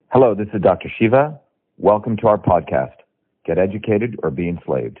Hello, this is Dr. Shiva. Welcome to our podcast, Get Educated or Be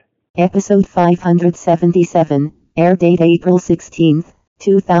Enslaved. Episode 577, air date April 16th,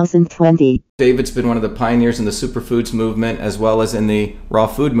 2020. David's been one of the pioneers in the superfoods movement as well as in the raw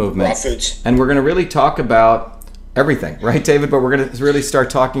food movement. Raw foods. And we're going to really talk about everything, right, David? But we're going to really start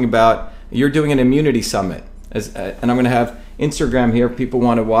talking about, you're doing an immunity summit. And I'm going to have Instagram here. People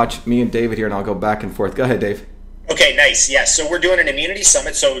want to watch me and David here, and I'll go back and forth. Go ahead, Dave. Okay, nice. Yes, so we're doing an immunity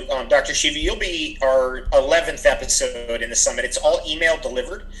summit. So, Dr. Shiva, you'll be our 11th episode in the summit. It's all email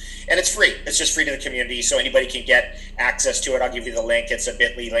delivered, and it's free. It's just free to the community, so anybody can get access to it. I'll give you the link. It's a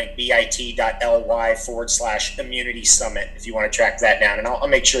bit.ly link, bit.ly/immunity summit, if you want to track that down. And I'll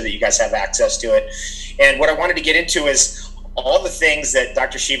make sure that you guys have access to it. And what I wanted to get into is all the things that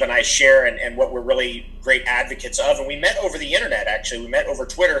Dr. Shiva and I share and what we're really great advocates of. And we met over the internet, actually. We met over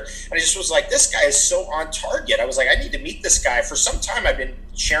Twitter. And I just was like, this guy is so on target. I was like, I need to meet this guy. For some time, I've been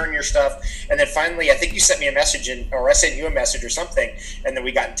sharing your stuff. And then finally, I think you sent me a message, or I sent you a message or something. And then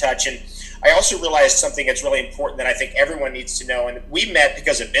we got in touch. And I also realized something that's really important that I think everyone needs to know. And we met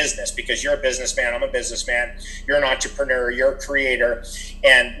because of business, because you're a businessman, I'm a businessman, you're an entrepreneur, you're a creator.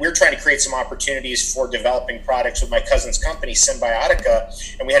 And we're trying to create some opportunities for developing products with my cousin's company,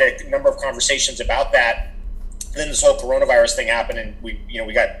 Symbiotica. And we had a number of conversations about that. Then this whole coronavirus thing happened, and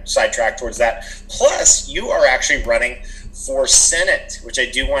we got sidetracked towards that. Plus, you are actually running for Senate, which I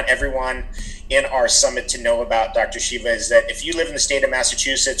do want everyone in our summit to know about, Dr. Shiva, is that if you live in the state of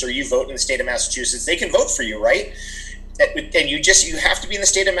Massachusetts or you vote in the state of Massachusetts, they can vote for you, right? And you have to be in the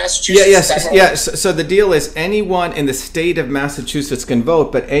state of Massachusetts. So the deal is anyone in the state of Massachusetts can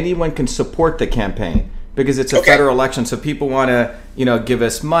vote, but anyone can support the campaign. Because it's a federal election, so people want to, give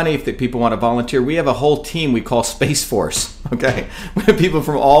us money. If people want to volunteer, we have a whole team we call Space Force. Okay, we have people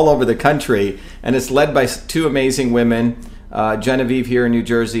from all over the country, and it's led by two amazing women, Genevieve here in New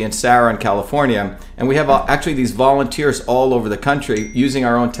Jersey and Sarah in California. And we have actually these volunteers all over the country using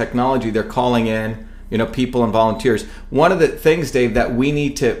our own technology. They're calling in, people and volunteers. One of the things, Dave, that we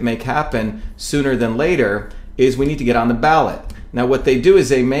need to make happen sooner than later is we need to get on the ballot. Now, what they do is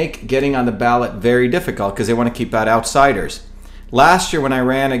they make getting on the ballot very difficult because they want to keep out outsiders. Last year when I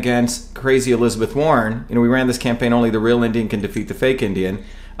ran against crazy Elizabeth Warren, we ran this campaign, Only the Real Indian Can Defeat the Fake Indian.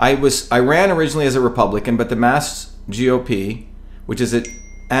 I ran originally as a Republican, but the Mass GOP,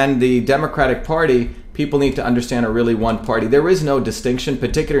 and the Democratic Party, people need to understand are really one party. There is no distinction,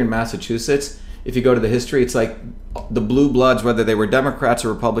 particularly in Massachusetts. If you go to the history, it's like the blue bloods, whether they were Democrats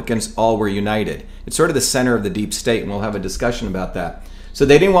or Republicans, all were united. It's sort of the center of the deep state, and we'll have a discussion about that. So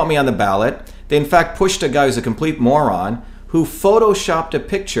they didn't want me on the ballot. They, in fact, pushed a guy who's a complete moron who photoshopped a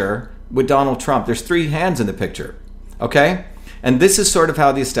picture with Donald Trump. There's 3 hands in the picture, okay? And this is sort of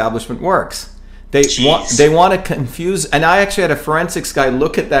how the establishment works. They want to confuse, and I actually had a forensics guy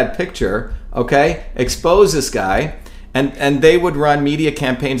look at that picture, okay, expose this guy, and they would run media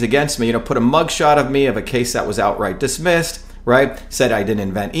campaigns against me, put a mugshot of me of a case that was outright dismissed, right? Said I didn't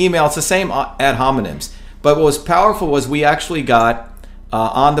invent email. It's the same ad hominems. But what was powerful was we actually got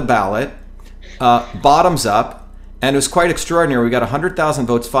on the ballot, bottoms up, and it was quite extraordinary. We got 100,000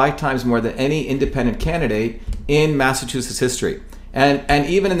 votes, 5 times more than any independent candidate in Massachusetts history. And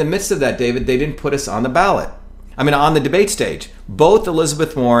even in the midst of that, David, they didn't put us on the ballot. On the debate stage. Both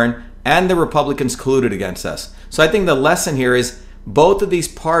Elizabeth Warren and the Republicans colluded against us. So I think the lesson here is both of these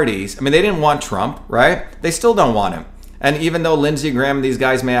parties, they didn't want Trump, right? They still don't want him. And even though Lindsey Graham and these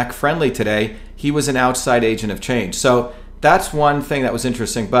guys may act friendly today, he was an outside agent of change. So that's one thing that was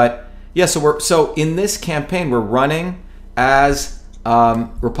interesting. But yeah, so in this campaign, we're running as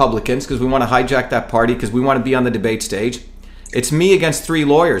Republicans because we want to hijack that party because we want to be on the debate stage. It's me against 3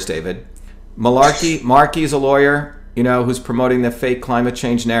 lawyers, David. Markey is a lawyer, who's promoting the fake climate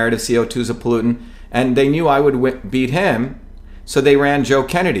change narrative, CO2 is a pollutant. And they knew I would beat him, so they ran Joe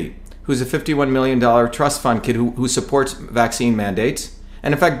Kennedy, who's a $51 million trust fund kid who supports vaccine mandates.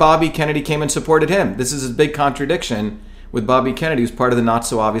 And in fact, Bobby Kennedy came and supported him. This is a big contradiction with Bobby Kennedy, who's part of the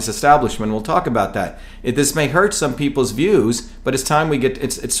not-so-obvious establishment. We'll talk about that. This may hurt some people's views, but it's time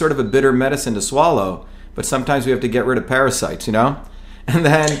it's sort of a bitter medicine to swallow, but sometimes we have to get rid of parasites, And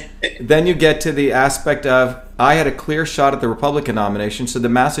then you get to the aspect of, I had a clear shot at the Republican nomination, so the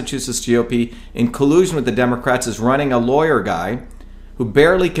Massachusetts GOP, in collusion with the Democrats, is running a lawyer guy who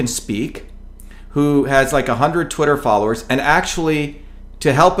barely can speak, who has like 100 Twitter followers, and actually,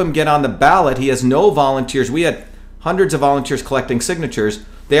 to help him get on the ballot, he has no volunteers. We had hundreds of volunteers collecting signatures.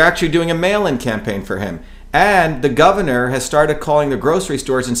 They're actually doing a mail-in campaign for him. And the governor has started calling the grocery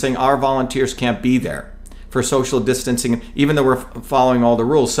stores and saying our volunteers can't be there for social distancing, even though we're following all the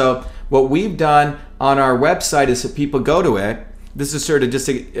rules. So what we've done on our website is that people go to it, this is sort of just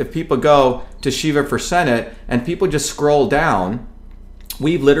if people go to Shiva for Senate and people just scroll down,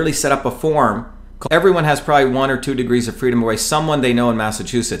 we've literally set up a form. Everyone has probably 1 or 2 degrees of freedom away, someone they know in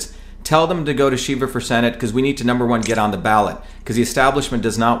Massachusetts. Tell them to go to Shiva for Senate because we need to, number one, get on the ballot because the establishment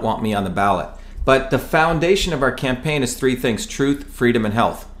does not want me on the ballot. But the foundation of our campaign is 3 things: truth, freedom, and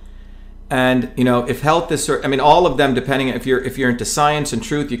health. And, you know, if health is, I mean, all of them, depending if you're into science and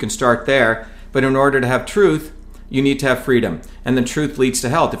truth, you can start there. But in order to have truth, you need to have freedom. And then truth leads to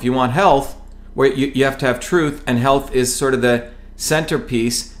health. If you want health, where you have to have truth, and health is sort of the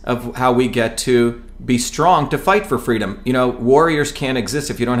centerpiece of how we get to be strong to fight for freedom. You know, warriors can't exist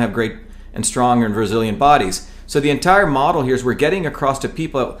if you don't have great and strong and resilient bodies. So the entire model here is we're getting across to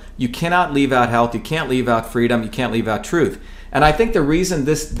people, you cannot leave out health, you can't leave out freedom, you can't leave out truth. And I think the reason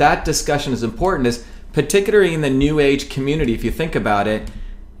that discussion is important is, particularly in the New Age community, if you think about it,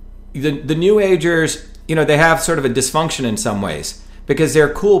 the New Agers, you know, they have sort of a dysfunction in some ways because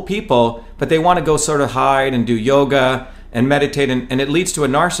they're cool people, but they want to go sort of hide and do yoga and meditate, and it leads to a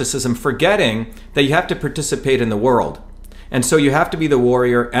narcissism, forgetting that you have to participate in the world. And so you have to be the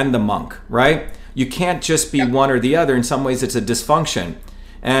warrior and the monk, right? You can't just be one or the other. In some ways, it's a dysfunction.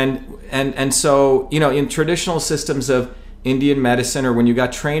 And so, you know, in traditional systems of Indian medicine, or when you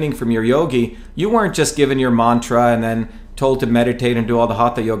got training from your yogi, you weren't just given your mantra and then told to meditate and do all the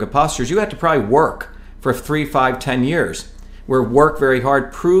hatha yoga postures. You had to probably work for 3, 5, 10 years, where work very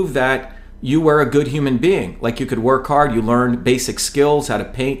hard, prove that you were a good human being. Like you could work hard, you learned basic skills, how to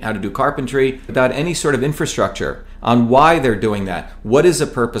paint, how to do carpentry, without any sort of infrastructure on why they're doing that. What is the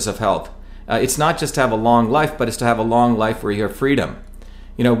purpose of health? It's not just to have a long life, but it's to have a long life where you have freedom.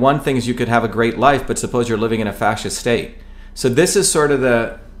 You know, one thing is you could have a great life, but suppose you're living in a fascist state. So this is sort of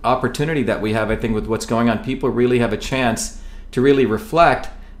the opportunity that we have, I think, with what's going on. People really have a chance to really reflect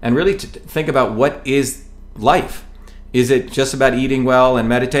and really to think about what is life. Is it just about eating well and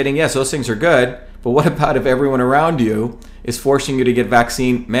meditating? Yes, those things are good. But what about if everyone around you is forcing you to get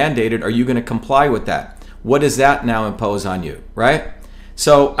vaccine mandated? Are you going to comply with that? What does that now impose on you, right?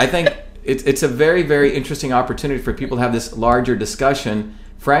 So I think it's a very, very interesting opportunity for people to have this larger discussion,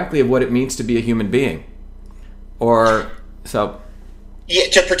 frankly, of what it means to be a human being. Yeah,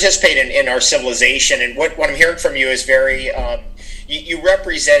 to participate in our civilization. And what I'm hearing from you is very, you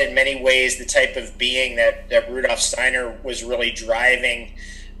represent in many ways the type of being that Rudolf Steiner was really driving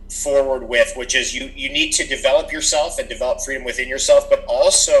forward with, which is you need to develop yourself and develop freedom within yourself, but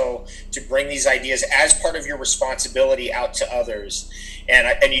also to bring these ideas as part of your responsibility out to others.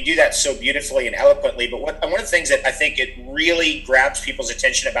 And you do that so beautifully and eloquently. But one of the things that I think it really grabs people's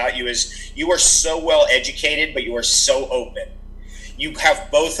attention about you is you are so well educated, but you are so open. You have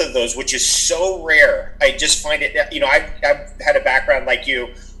both of those, which is so rare. I just find it, you know, I've had a background like you,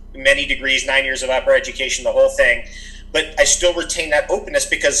 many degrees, 9 years of upper education, the whole thing. But I still retain that openness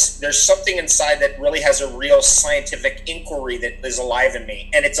because there's something inside that really has a real scientific inquiry that is alive in me,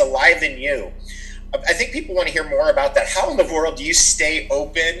 and it's alive in you. I think people want to hear more about that. How in the world do you stay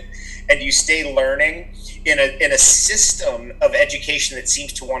open and do you stay learning in a system of education that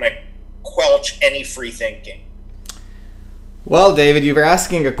seems to want to quelch any free thinking? Well, David, you were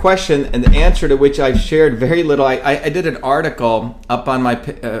asking a question and the answer to which I've shared very little. I did an article up on my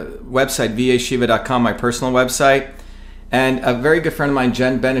website, vashiva.com, my personal website. And a very good friend of mine,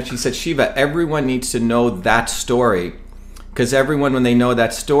 Jen Bennett, she said, Shiva, everyone needs to know that story. Because everyone, when they know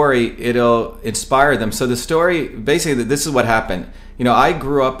that story, it'll inspire them. So the story, basically, this is what happened. You know, I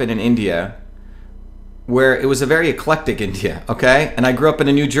grew up in an India where it was a very eclectic India, okay? And I grew up in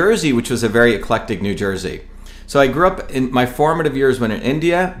a New Jersey, which was a very eclectic New Jersey. So I grew up in my formative years when in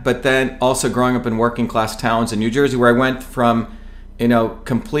India, but then also growing up in working class towns in New Jersey, where I went from, you know,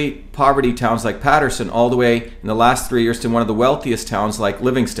 complete poverty towns like Patterson all the way in the last 3 years to one of the wealthiest towns like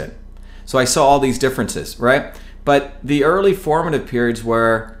Livingston. So I saw all these differences, right? But the early formative periods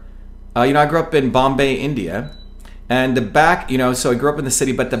were, you know, I grew up in Bombay, India, and the back, you know, so I grew up in the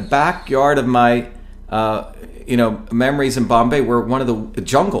city, but the backyard of my, you know, memories in Bombay were one of the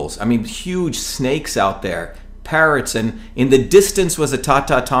jungles. I mean, huge snakes out there, parrots, and in the distance was a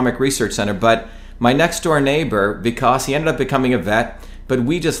Tata Atomic Research Center. But my next door neighbor, because he ended up becoming a vet, but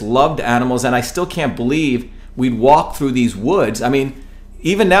we just loved animals, and I still can't believe we'd walk through these woods. I mean,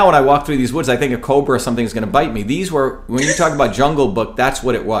 even now when I walk through these woods, I think a cobra or something is going to bite me. These were, when you talk about Jungle Book, that's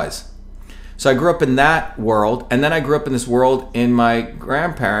what it was. So I grew up in that world, and then I grew up in this world in my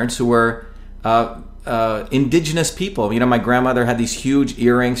grandparents who were indigenous people. You know, my grandmother had these huge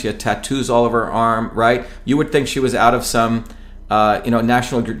earrings. She had tattoos all over her arm, right? You would think she was out of some, you know,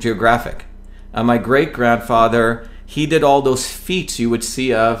 National Geographic. My great-grandfather, he did all those feats you would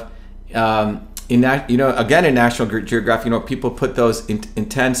see of, in that, again in National Geographic, people put those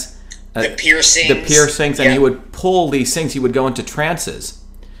intense the piercings, and he would pull these things. He would go into trances,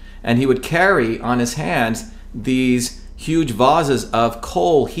 and he would carry on his hands these huge vases of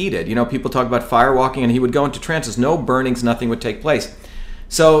coal heated. People talk about fire walking, and he would go into trances. No burnings, nothing would take place.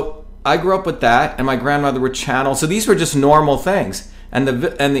 So I grew up with that, and my grandmother would channel. So these were just normal things. And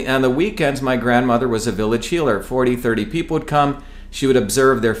the weekends, my grandmother was a village healer. 40, 30 people would come. She would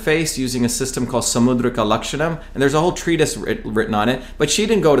observe their face using a system called Samudrika Lakshanam. And there's a whole treatise written on it. But she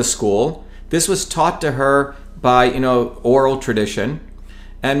didn't go to school. This was taught to her by, oral tradition.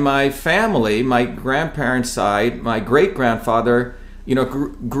 And my family, my grandparents' side, my great-grandfather,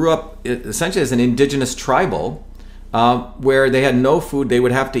 grew up essentially as an indigenous tribal where they had no food. They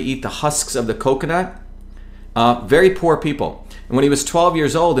would have to eat the husks of the coconut. Very poor people. And when he was 12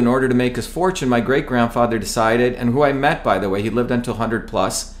 years old, in order to make his fortune, my great-grandfather decided, and who I met, by the way, he lived until 100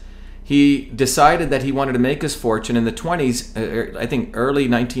 plus, he decided that he wanted to make his fortune in the 20s, I think early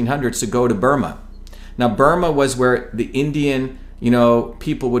 1900s, to go to Burma. Now, Burma was where the Indian,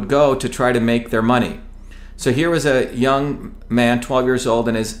 people would go to try to make their money. So here was a young man, 12 years old,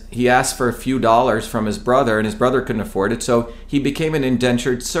 and he asked for a few dollars from his brother, and his brother couldn't afford it, so he became an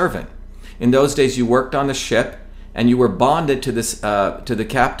indentured servant. In those days, you worked on the ship, and you were bonded to the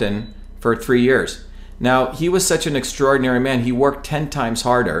captain for 3 years. Now, he was such an extraordinary man. He worked 10 times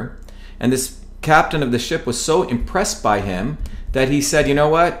harder. And this captain of the ship was so impressed by him that he said, you know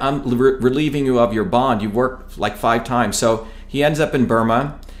what, I'm relieving you of your bond. You've worked like 5 times. So he ends up in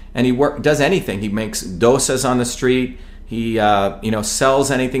Burma, and he does anything. He makes dosas on the street. He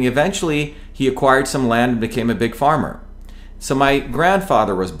sells anything. Eventually, he acquired some land and became a big farmer. So my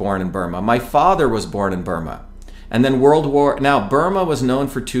grandfather was born in Burma. My father was born in Burma. And then now Burma was known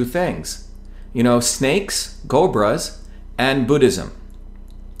for 2 things, snakes, cobras, and Buddhism.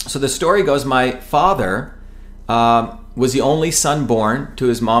 So the story goes, my father was the only son born to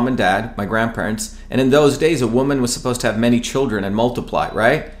his mom and dad, my grandparents. And in those days, a woman was supposed to have many children and multiply,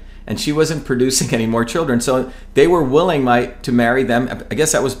 right? And she wasn't producing any more children. So they were willing to marry them. I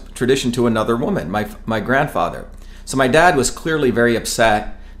guess that was tradition to another woman, my grandfather. So my dad was clearly very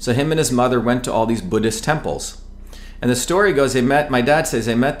upset. So him and his mother went to all these Buddhist temples. And the story goes, my dad says,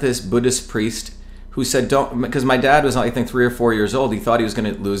 they met this Buddhist priest who said, because my dad was, I think, 3 or 4 years old. He thought he was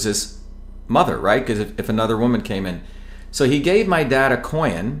going to lose his mother, right? Because if another woman came in. So he gave my dad a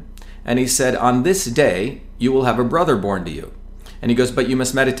coin, and he said, on this day, you will have a brother born to you. And he goes, but you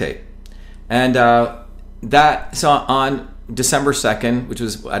must meditate. And so on December 2nd, which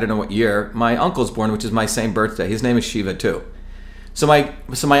was, I don't know what year, my uncle's born, which is my same birthday. His name is Shiva too. So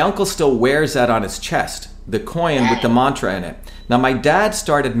my uncle still wears that on his chest, the coin with the mantra in it. Now my dad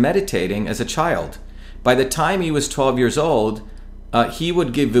started meditating as a child. By the time he was 12 years old, he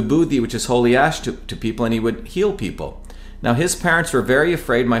would give vibhuti, which is holy ash, to people, and he would heal people. Now his parents were very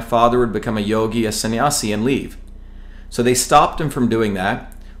afraid my father would become a yogi, a sannyasi, and leave. So they stopped him from doing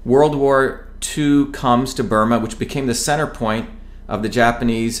that. World War II comes to Burma, which became the center point of the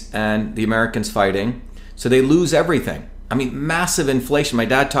Japanese and the Americans fighting. So they lose everything. I mean, massive inflation. My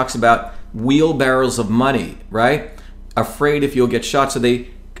dad talks about wheelbarrows of money, right? Afraid if you'll get shot. So they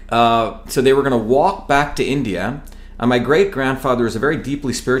were going to walk back to India. And my great-grandfather is a very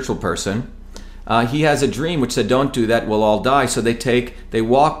deeply spiritual person. He has a dream which said, don't do that, we'll all die. So they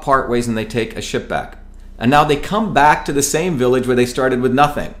walk part ways and they take a ship back. And now they come back to the same village where they started with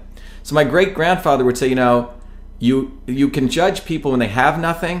nothing. So my great-grandfather would say, you can judge people when they have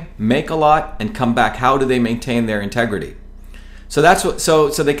nothing, make a lot, and come back. How do they maintain their integrity? So that's what. So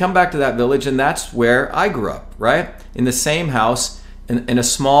they come back to that village, and that's where I grew up, right? In the same house, in a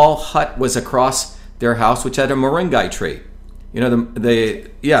small hut was across their house, which had a moringa tree. The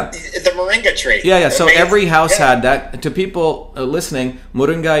moringa tree. Yeah. So every house had that. To people listening,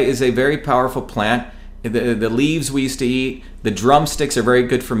 moringa is a very powerful plant. The leaves we used to eat. The drumsticks are very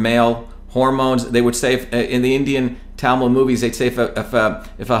good for male hormones. They would say in the Indian Tamil movies, they'd say if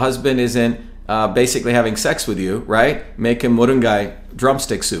a husband isn't basically having sex with you, right, make him moringa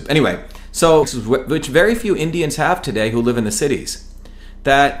drumstick soup. Anyway, so which very few Indians have today who live in the cities.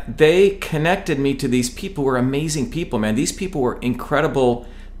 That they connected me to these people who were amazing people, man. These people were incredible.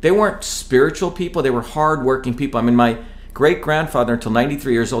 They weren't spiritual people. They were hardworking people. I mean, my great-grandfather, until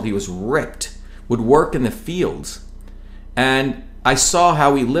 93 years old, he was ripped, would work in the fields. And I saw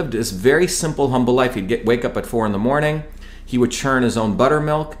how he lived this very simple, humble life. He'd wake up at 4 in. He would churn his own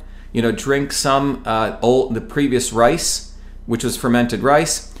buttermilk, drink some the previous rice, which was fermented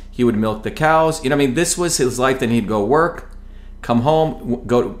rice. He would milk the cows. This was his life. Then he'd go work, come home,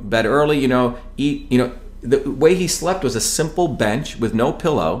 go to bed early, eat. The way he slept was a simple bench with no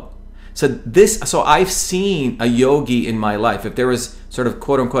pillow. So I've seen a yogi in my life. If there was sort of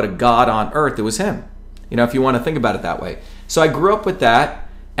quote unquote a God on earth, it was him. If you want to think about it that way. So I grew up with that,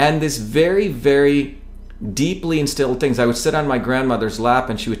 and this very, very deeply instilled things. I would sit on my grandmother's lap,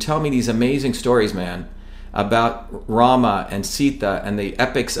 and she would tell me these amazing stories, man, about Rama and Sita and the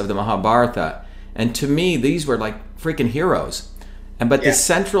epics of the Mahabharata. And to me, these were like freaking heroes. But the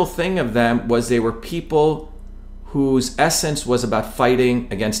central thing of them was they were people whose essence was about fighting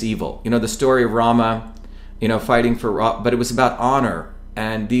against evil. The story of Rama, fighting but it was about honor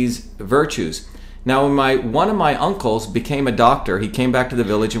and these virtues. Now, when one of my uncles became a doctor, he came back to the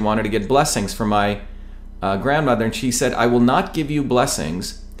village and wanted to get blessings from my grandmother, and she said, "I will not give you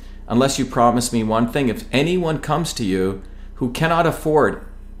blessings unless you promise me one thing. If anyone comes to you who cannot afford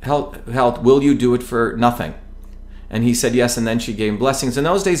health, will you do it for nothing?" And he said yes, and then she gave him blessings. In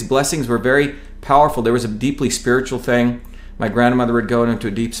those days, blessings were very powerful. There was a deeply spiritual thing. My grandmother would go into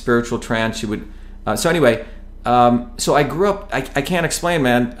a deep spiritual trance. She would. So I grew up. I can't explain,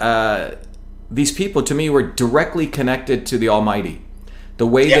 man. These people, to me, were directly connected to the Almighty. The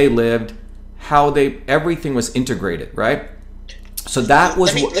way they lived, everything was integrated, right? So that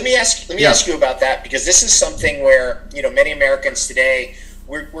was. Let me ask you about that, because this is something where many Americans today.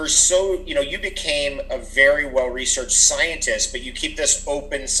 We're so, you became a very well-researched scientist, but you keep this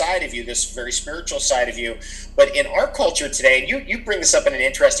open side of you, this very spiritual side of you. But in our culture today, and you bring this up in an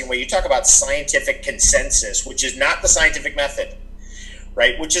interesting way, you talk about scientific consensus, which is not the scientific method,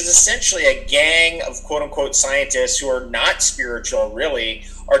 right? Which is essentially a gang of quote-unquote scientists who are not spiritual, really,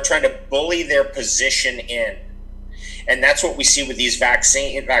 are trying to bully their position in. And that's what we see with these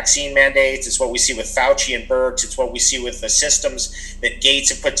vaccine mandates. It's what we see with Fauci and Birx. It's what we see with the systems that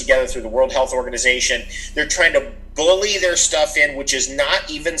Gates have put together through the World Health Organization. They're trying to bully their stuff in, which is not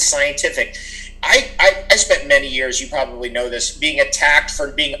even scientific. I spent many years, you probably know this, being attacked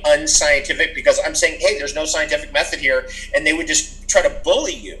for being unscientific because I'm saying, hey, there's no scientific method here. And they would just try to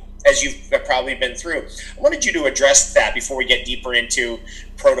bully you, as you've probably been through. I wanted you to address that before we get deeper into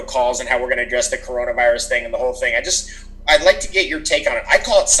protocols and how we're going to address the coronavirus thing and the whole thing. I'd like to get your take on it. I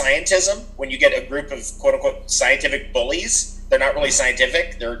call it scientism when you get a group of quote unquote scientific bullies. They're not really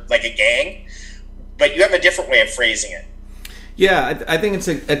scientific. They're like a gang, but you have a different way of phrasing it. Yeah, I think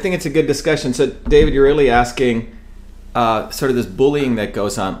it's a good discussion. So, David, you're really asking sort of this bullying that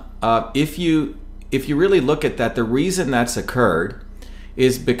goes on. If you really look at that, the reason that's occurred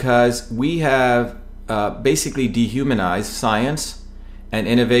is because we have basically dehumanized science and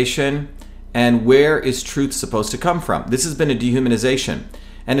innovation, and where is truth supposed to come from? This has been a dehumanization,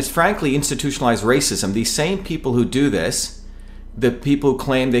 and it's frankly institutionalized racism. These same people who do this, the people who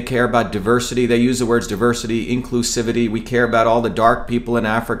claim they care about diversity, they use the words diversity, inclusivity, we care about all the dark people in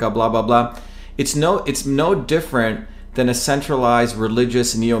Africa, blah, blah, blah. It's no different than a centralized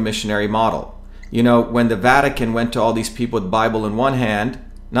religious neo-missionary model. When the Vatican went to all these people with the Bible in one hand,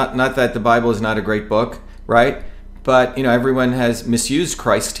 not that the Bible is not a great book, right? But, everyone has misused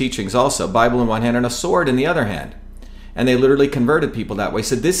Christ's teachings also. Bible in one hand and a sword in the other hand. And they literally converted people that way.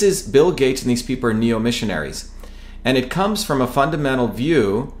 So this is Bill Gates, and these people are neo-missionaries. And it comes from a fundamental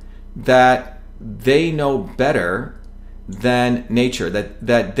view that they know better than nature,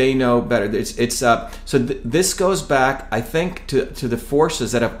 that they know better. This goes back, I think, to the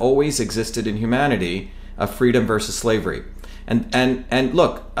forces that have always existed in humanity of freedom versus slavery. And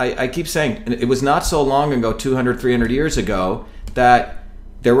look, I keep saying, it was not so long ago, 200, 300 years ago, that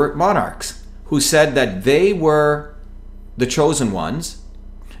there were monarchs who said that they were the chosen ones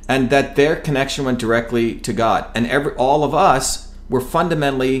and that their connection went directly to God. And all of us were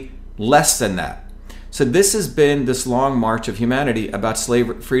fundamentally less than that. So this has been this long march of humanity about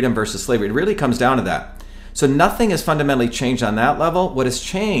freedom versus slavery. It really comes down to that. So nothing has fundamentally changed on that level. What has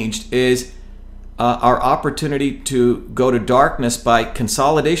changed is our opportunity to go to darkness by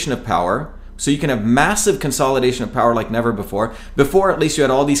consolidation of power. So you can have massive consolidation of power like never before. Before, at least, you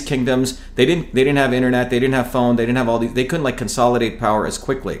had all these kingdoms. They didn't have internet. They didn't have phone. They didn't have all these. They couldn't consolidate power as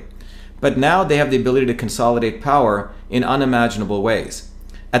quickly. But now they have the ability to consolidate power in unimaginable ways.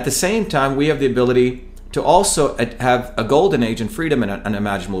 At the same time, we have the ability to also have a golden age and freedom in an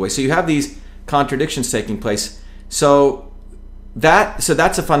unimaginable way. So you have these contradictions taking place. So that's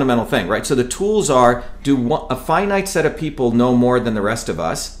a fundamental thing, right? So the tools are, do a finite set of people know more than the rest of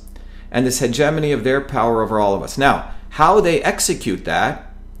us, and this hegemony of their power over all of us. Now, how they execute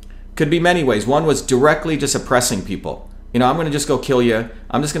that could be many ways. One was directly just oppressing people. I'm going to just go kill you.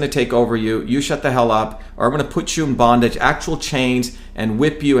 I'm just going to take over you. You shut the hell up. Or I'm going to put you in bondage, actual chains, and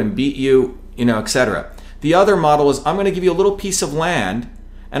whip you and beat you, etc. The other model is, I'm going to give you a little piece of land,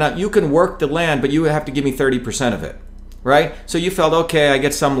 and you can work the land, but you have to give me 30% of it. right? So you felt, okay, I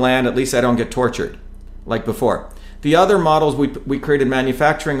get some land, at least I don't get tortured like before. The other models, we created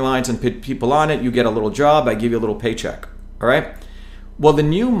manufacturing lines and put people on it. You get a little job, I give you a little paycheck, all right? Well, the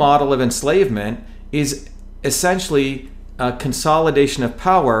new model of enslavement is essentially a consolidation of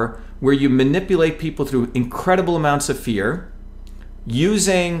power where you manipulate people through incredible amounts of fear,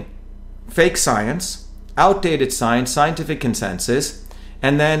 using fake science, outdated science, scientific consensus,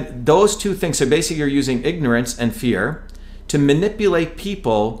 and then those two things. So basically you're using ignorance and fear to manipulate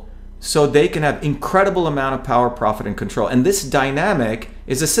people so they can have incredible amount of power, profit, and control. And this dynamic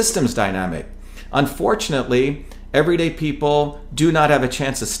is a systems dynamic. Unfortunately, everyday people do not have a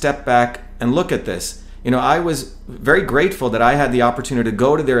chance to step back and look at this. You know, I was very grateful that I had the opportunity to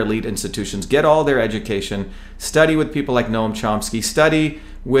go to their elite institutions, get all their education, study with people like Noam Chomsky, study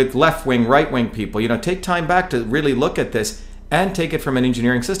with left-wing, right-wing people. You know, take time back to really look at this and take it from an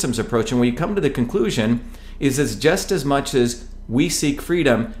engineering systems approach. And when you come to the conclusion is it's just as much as we seek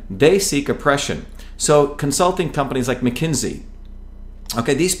freedom, they seek oppression. So consulting companies like McKinsey,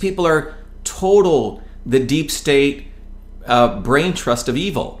 okay, these people are the deep state brain trust of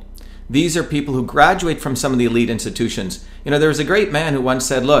evil. These are people who graduate from some of the elite institutions. You know, there was a great man who once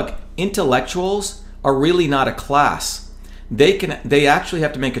said, look, intellectuals are really not a class. They actually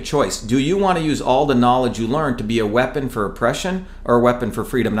have to make a choice. Do you want to use all the knowledge you learned to be a weapon for oppression or a weapon for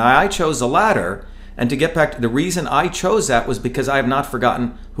freedom? Now, I chose the latter. And to get back to the reason I chose that was because I have not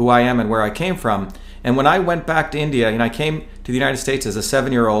forgotten who I am and where I came from. And when I went back to India, and I came to the United States as a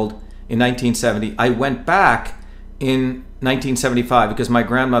 7-year-old in 1970, I went back in 1975 because my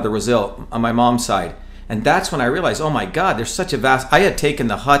grandmother was ill on my mom's side. And that's when I realized, oh my God, there's such a vast... I had taken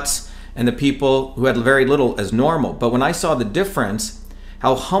the huts and the people who had very little as normal. But when I saw the difference,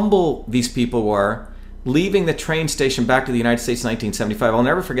 how humble these people were, leaving the train station back to the United States in 1975, I'll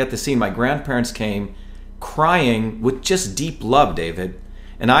never forget the scene. My grandparents came crying with just deep love, David.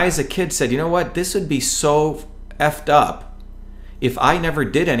 And I, as a kid, said, you know what? This would be so effed up if I never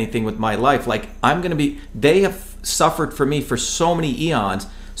did anything with my life. Like, they have suffered for me for so many eons.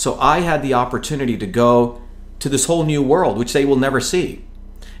 So I had the opportunity to go to this whole new world, which they will never see,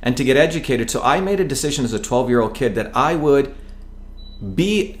 and to get educated. So I made a decision as a 12-year-old kid that I would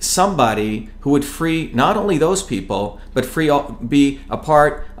be somebody who would free not only those people, but be a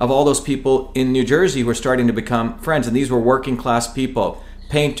part of all those people in New Jersey who were starting to become friends. And these were working class people,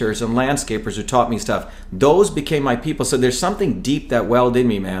 painters and landscapers who taught me stuff. Those became my people. So there's something deep that welled in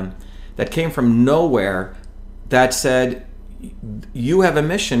me, man, that came from nowhere that said, you have a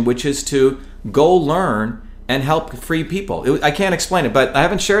mission, which is to go learn and help free people. I can't explain it, but I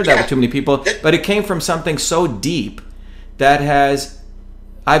haven't shared that with too many people. But it came from something so deep that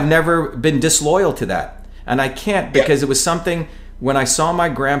I've never been disloyal to that. And I can't, because it was something when I saw my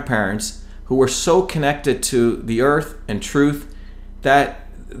grandparents who were so connected to the earth and truth,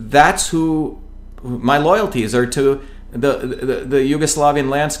 that's who my loyalty is, or to the Yugoslavian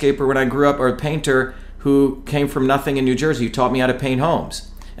landscaper when I grew up, or a painter who came from nothing in New Jersey, who taught me how to paint homes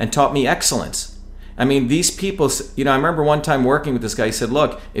and taught me excellence. I mean, these people, you know, I remember one time working with this guy, he said,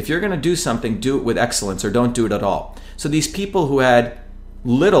 look, if you're going to do something, do it with excellence or don't do it at all. So these people who had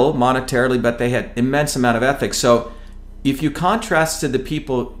little monetarily, but they had immense amount of ethics. So if you contrast to the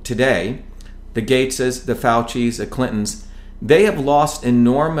people today, the Gateses, the Faucis, the Clintons, they have lost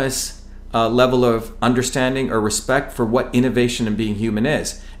enormous level of understanding or respect for what innovation and being human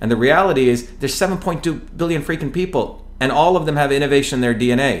is. And the reality is there's 7.2 billion freaking people, and all of them have innovation in their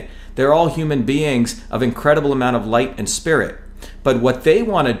DNA. They're all human beings of incredible amount of light and spirit. But what they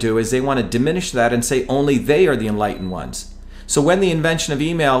want to do is they want to diminish that and say only they are the enlightened ones. So when the invention of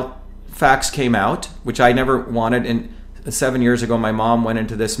email fax came out, which I never wanted, and 7 years ago my mom went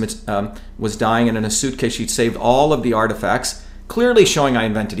into this, was dying, and in a suitcase she'd saved all of the artifacts, clearly showing I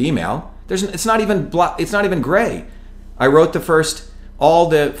invented email. It's not even gray. I wrote all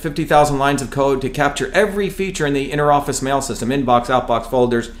the 50,000 lines of code to capture every feature in the interoffice mail system, inbox, outbox,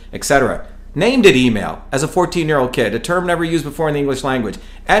 folders, etc. Named it email as a 14-year-old kid, a term never used before in the English language,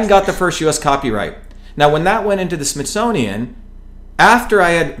 and got the first US copyright. Now, when that went into the Smithsonian, after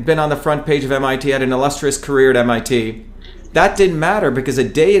I had been on the front page of MIT, had an illustrious career at MIT, that didn't matter, because the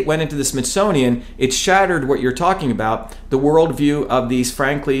day it went into the Smithsonian, it shattered what you're talking about, the worldview of these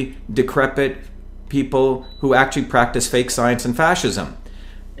frankly decrepit people who actually practice fake science and fascism.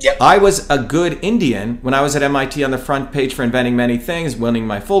 Yep. I was a good Indian when I was at MIT on the front page for inventing many things, winning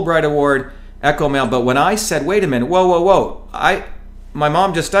my Fulbright Award, Echo Mail. But when I said, wait a minute, whoa, my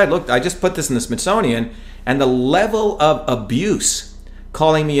mom just died. Look, I just put this in the Smithsonian. And the level of abuse,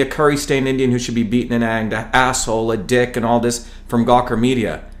 calling me a curry-stained Indian who should be beaten and hanged, an asshole, a dick, and all this from Gawker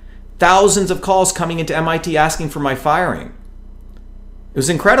Media, thousands of calls coming into MIT asking for my firing. It was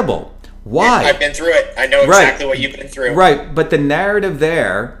incredible. Why? I've been through it. I know exactly what you've been through. Right, but the narrative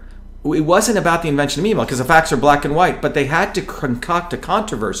there, it wasn't about the invention of email because the facts are black and white, but they had to concoct a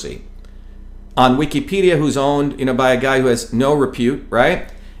controversy on Wikipedia, who's owned, by a guy who has no repute,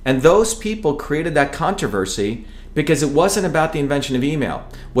 right? And those people created that controversy because it wasn't about the invention of email.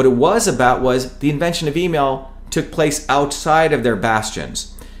 What it was about was the invention of email took place outside of their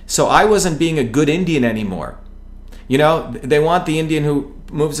bastions. So I wasn't being a good Indian anymore. They want the Indian who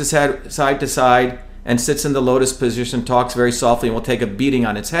moves his head side to side and sits in the lotus position, talks very softly, and will take a beating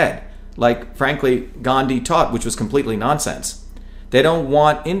on its head, like, frankly, Gandhi taught, which was completely nonsense. They don't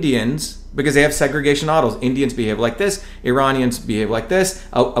want Indians because they have segregation models. Indians behave like this, Iranians behave like this,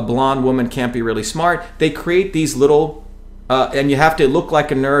 a blonde woman can't be really smart. They create these little, and you have to look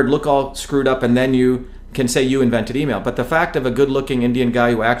like a nerd, look all screwed up, and then you can say you invented email. But the fact of a good-looking Indian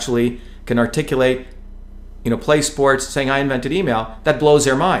guy who actually can articulate, play sports, saying I invented email, that blows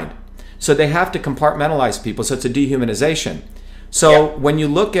their mind. So they have to compartmentalize people. So it's a dehumanization. So when you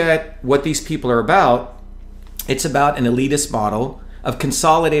look at what these people are about, it's about an elitist model of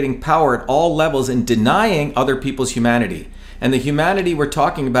consolidating power at all levels and denying other people's humanity. And the humanity we're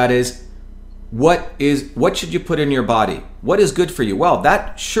talking about is what should you put in your body? What is good for you? Well,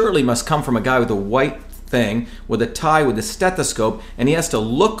 that surely must come from a guy with a white thing, with a tie, with a stethoscope, and he has to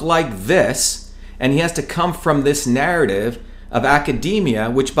look like this, and he has to come from this narrative of academia,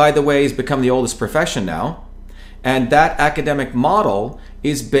 which, by the way, has become the oldest profession now. And that academic model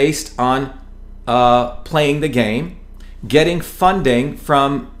is based on playing the game, getting funding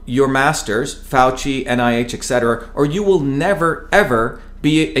from your masters, Fauci, NIH, etc., or you will never, ever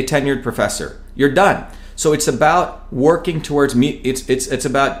be a tenured professor. You're done. So it's about working towards it's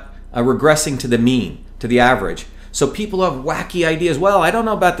about regressing to the mean, to the average. So people have wacky ideas. Well, I don't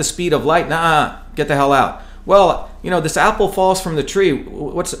know about the speed of light. Nah, get the hell out. Well, this apple falls from the tree.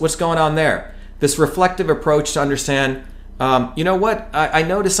 What's going on there? This reflective approach to understand, I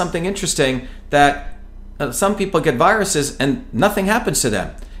noticed something interesting that some people get viruses and nothing happens to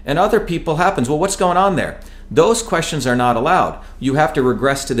them. And other people happens. Well, what's going on there? Those questions are not allowed. You have to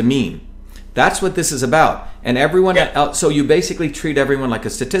regress to the mean. That's what this is about. And everyone else, so you basically treat everyone like a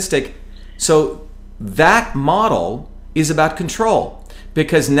statistic. So that model is about control,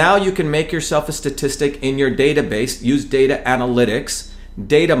 because now you can make yourself a statistic in your database, use data analytics,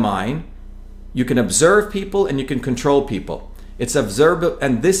 data mine. You can observe people and you can control people. It's observable,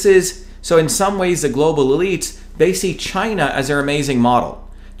 and this is, so in some ways the global elites, they see China as their amazing model.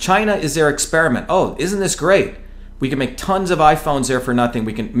 China is their experiment. Oh, isn't this great? We can make tons of iPhones there for nothing.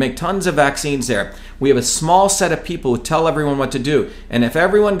 We can make tons of vaccines there. We have a small set of people who tell everyone what to do. And if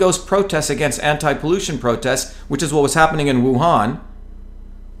everyone goes protest against anti-pollution protests, which is what was happening in Wuhan,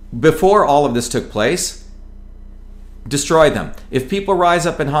 before all of this took place, destroy them. If people rise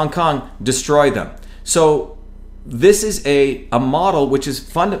up in Hong Kong, destroy them. So this is a model which is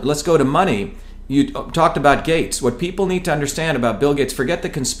fun. Let's go to money. You talked about Gates. What people need to understand about Bill Gates, forget the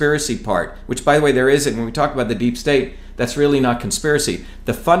conspiracy part, which, by the way, there isn't. When we talk about the deep state, that's really not conspiracy.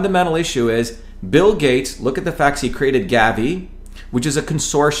 The fundamental issue is Bill Gates, look at the facts. He created Gavi, which is a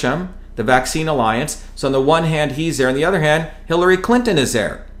consortium, the Vaccine Alliance. So on the one hand, he's there. On the other hand, Hillary Clinton is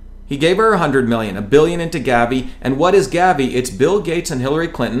there. He gave her $100 million, $1 billion into Gavi. And what is Gavi? It's Bill Gates and Hillary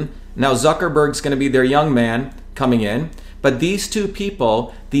Clinton. Now Zuckerberg's going to be their young man coming in. But these two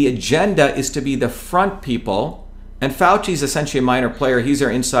people, the agenda is to be the front people, and Fauci's essentially a minor player. He's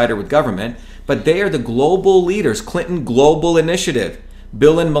their insider with government, but they are the global leaders. Clinton Global Initiative,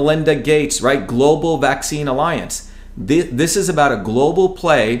 Bill and Melinda Gates, right? Global Vaccine Alliance. This is about a global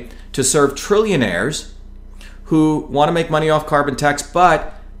play to serve trillionaires who want to make money off carbon tax,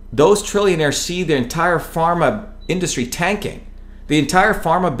 but those trillionaires see the entire pharma industry tanking. The entire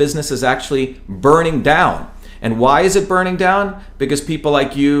pharma business is actually burning down. And why is it burning down? Because people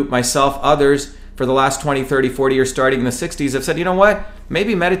like you, myself, others, for the last 20, 30, 40 years, starting in the 60s, have said, you know what?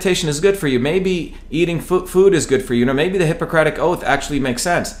 Maybe meditation is good for you. Maybe eating food is good for you. Maybe the Hippocratic Oath actually makes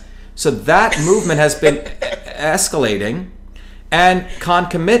sense. So that movement has been escalating. And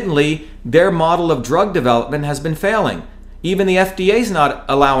concomitantly, their model of drug development has been failing. Even the FDA is not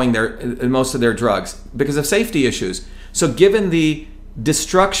allowing most of their drugs because of safety issues. So given the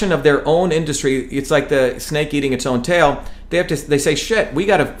destruction of their own industry, it's like the snake eating its own tail. They say, shit, we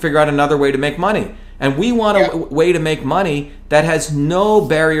got to figure out another way to make money. And we want a way to make money that has no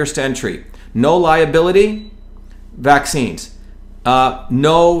barriers to entry, no liability, vaccines,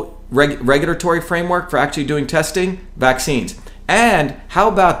 no regulatory framework for actually doing testing, vaccines. And how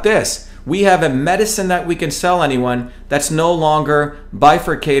about this? we have a medicine that we can sell anyone that's no longer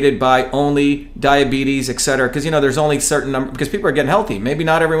bifurcated by only diabetes, etc. Because, there's only certain number, because people are getting healthy. Maybe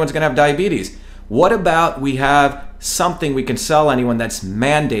not everyone's going to have diabetes. What about we have something we can sell anyone that's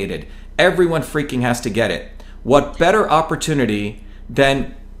mandated? Everyone freaking has to get it. What better opportunity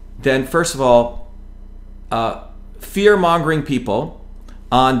than first of all, fear-mongering people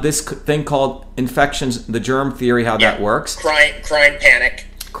on this thing called infections, the germ theory, how that works.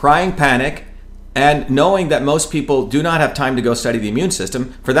 Crying panic, and knowing that most people do not have time to go study the immune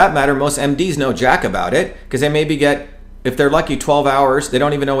system. For that matter, most MDs know jack about it, because they maybe get, if they're lucky, 12 hours. They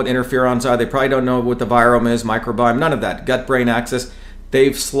don't even know what interferons are. They probably don't know what the virome is, microbiome, none of that. Gut-brain axis.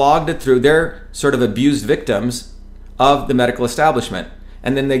 They've slogged it through. They're sort of abused victims of the medical establishment.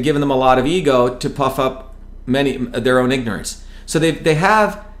 And then they've given them a lot of ego to puff up their own ignorance. So they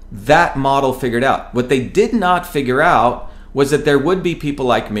have that model figured out. What they did not figure out was that there would be people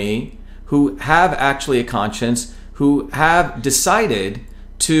like me who have actually a conscience, who have decided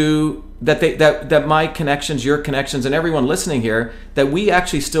that my connections, your connections, and everyone listening here, that we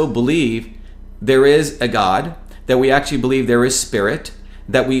actually still believe there is a God, that we actually believe there is spirit,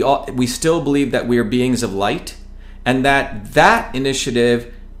 that we still believe that we are beings of light, and that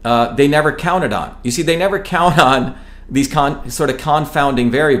initiative they never counted on. You see, they never count on these sort of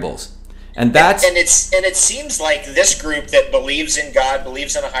confounding variables. And it seems like this group that believes in God,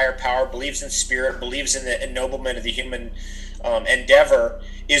 believes in a higher power, believes in spirit, believes in the ennoblement of the human endeavor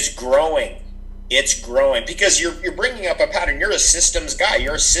is growing. It's growing because you're bringing up a pattern. You're a systems guy.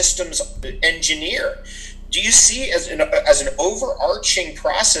 You're a systems engineer. Do you see as an overarching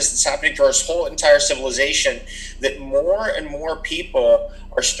process that's happening to our whole entire civilization that more and more people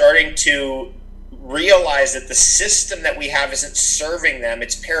are starting to realize that the system that we have isn't serving them,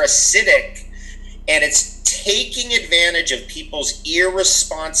 it's parasitic, and it's taking advantage of people's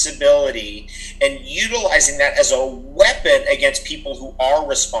irresponsibility and utilizing that as a weapon against people who are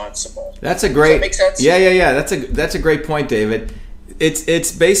responsible. That's a great. Does that make sense? Yeah. That's a great point, David.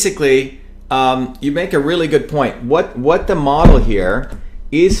 It's basically you make a really good point. What the model here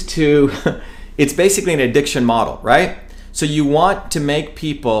is it's basically an addiction model, right? So you want to make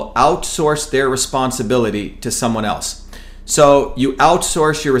people outsource their responsibility to someone else. So you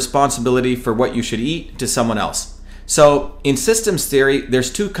outsource your responsibility for what you should eat to someone else. So in systems theory, there's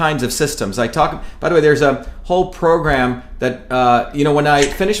two kinds of systems. By the way, there's a whole program that, when I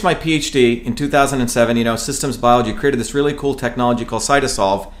finished my PhD in 2007, systems biology, created this really cool technology called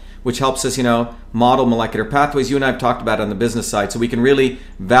Cytosolve, which helps us, model molecular pathways. You and I have talked about it on the business side, so we can really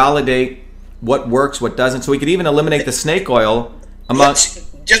validate what works, what doesn't. So we could even eliminate the snake oil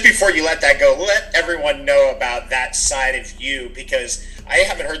just before you let that go, let everyone know about that side of you, because I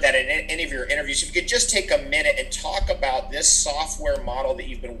haven't heard that in any of your interviews. If you could just take a minute and talk about this software model that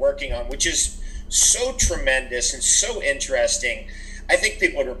you've been working on, which is so tremendous and so interesting. I think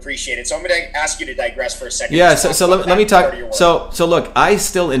people would appreciate it. So I'm going to ask you to digress for a second. Yeah, so let me talk. So look, I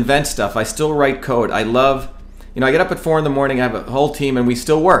still invent stuff. I still write code. I love... I get up at 4 a.m, I have a whole team, and we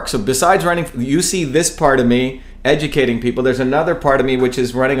still work. So besides running, you see this part of me educating people. There's another part of me which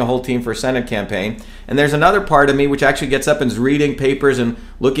is running a whole team for a Senate campaign. And there's another part of me which actually gets up and is reading papers and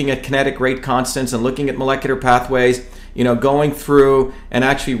looking at kinetic rate constants and looking at molecular pathways, going through and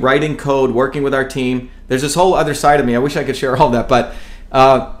actually writing code, working with our team. There's this whole other side of me. I wish I could share all that, but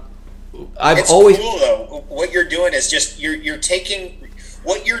it's cool though. What you're doing is just you're taking...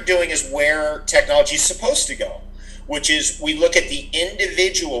 What you're doing is where technology is supposed to go, which is we look at the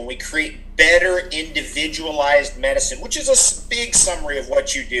individual and we create better individualized medicine, which is a big summary of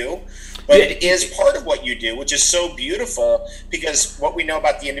what you do, but it is part of what you do, which is so beautiful, because what we know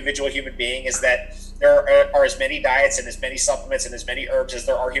about the individual human being is that there are as many diets and as many supplements and as many herbs as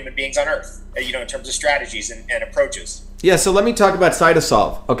there are human beings on Earth, in terms of strategies and approaches. Yeah, so let me talk about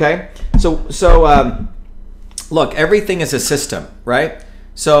Cytosolve, okay? So look, everything is a system, right?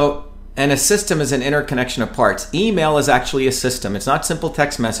 And a system is an interconnection of parts. Email is actually a system. It's not simple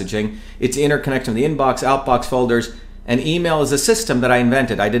text messaging. It's interconnection of the inbox, outbox folders. And email is a system that I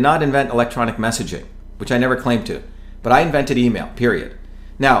invented. I did not invent electronic messaging, which I never claimed to. But I invented email, period.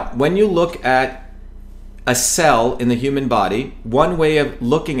 Now, when you look at a cell in the human body, one way of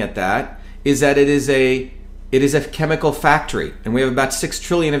looking at that is that it is a chemical factory. And we have about 6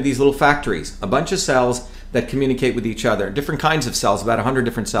 trillion of these little factories. A bunch of cells that communicate with each other, different kinds of cells, about 100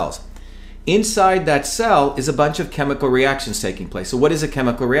 different cells. Inside that cell is a bunch of chemical reactions taking place. So what is a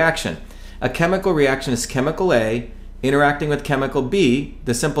chemical reaction? A chemical reaction is chemical A interacting with chemical B,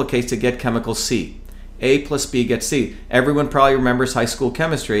 the simple case to get chemical C. A plus B gets C. Everyone probably remembers high school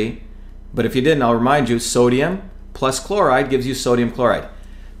chemistry, but if you didn't, I'll remind you, sodium plus chloride gives you sodium chloride.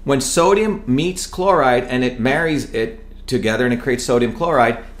 When sodium meets chloride and it marries it together and it creates sodium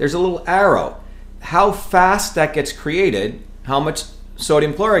chloride, there's a little arrow. How fast that gets created, how much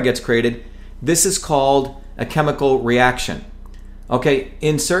sodium chloride gets created, this is called a chemical reaction. Okay,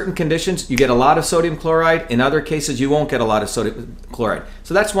 in certain conditions, you get a lot of sodium chloride. In other cases, you won't get a lot of sodium chloride.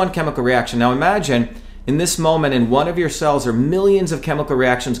 So that's one chemical reaction. Now imagine in this moment in one of your cells are millions of chemical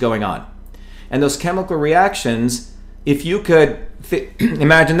reactions going on. And those chemical reactions, if you could,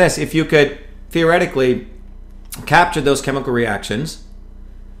 imagine this, if you could theoretically capture those chemical reactions,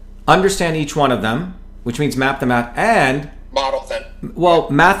 understand each one of them, which means map them out, and model them. Well,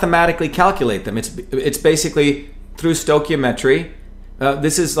 mathematically calculate them. It's basically through stoichiometry.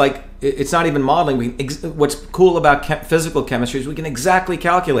 This is like, it's not even modeling. What's cool about physical chemistry is we can exactly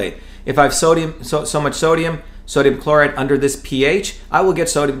calculate. If I have sodium, so much sodium chloride under this pH, I will get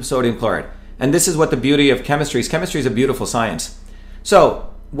sodium chloride. And this is what the beauty of chemistry is. Chemistry is a beautiful science.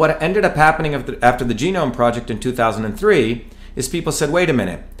 So what ended up happening after the Genome Project in 2003 is people said, wait a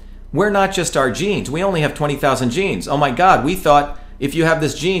minute, we're not just our genes. We only have 20,000 genes. Oh my God, we thought if you have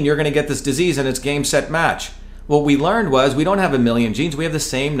this gene, you're going to get this disease and it's game, set, match. What we learned was we don't have a million genes. We have the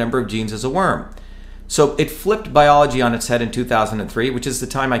same number of genes as a worm. So it flipped biology on its head in 2003, which is the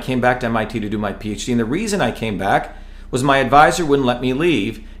time I came back to MIT to do my PhD. And the reason I came back was my advisor wouldn't let me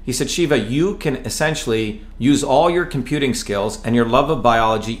leave. He said, Shiva, you can essentially use all your computing skills and your love of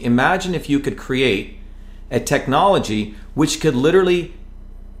biology. Imagine if you could create a technology which could literally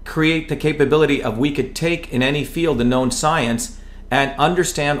create the capability of we could take in any field the known science and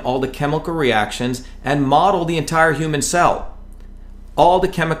understand all the chemical reactions and model the entire human cell, all the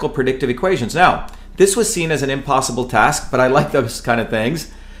chemical predictive equations. Now, this was seen as an impossible task, but I like those kind of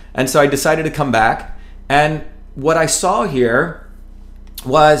things. And so I decided to come back. And what I saw here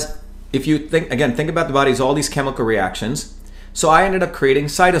was, if you think about the body as all these chemical reactions. So I ended up creating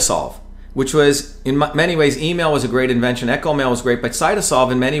Cytosolve, which was, in many ways, email was a great invention, EchoMail was great, but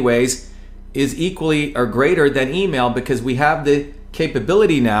Cytosolve in many ways is equally or greater than email because we have the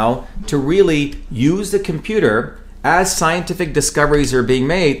capability now to really use the computer as scientific discoveries are being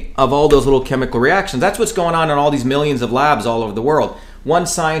made of all those little chemical reactions. That's what's going on in all these millions of labs all over the world. One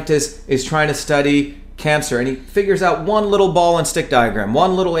scientist is trying to study cancer and he figures out one little ball and stick diagram,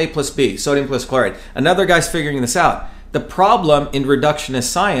 one little A plus B, sodium plus chloride. Another guy's figuring this out. The problem in reductionist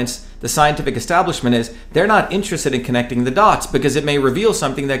science, the scientific establishment, is they're not interested in connecting the dots because it may reveal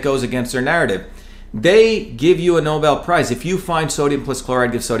something that goes against their narrative. They give you a Nobel Prize. If you find sodium plus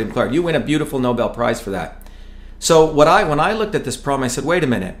chloride, give sodium chloride. You win a beautiful Nobel Prize for that. So when I looked at this problem, I said, wait a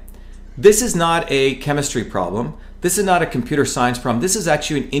minute. This is not a chemistry problem. This is not a computer science problem. This is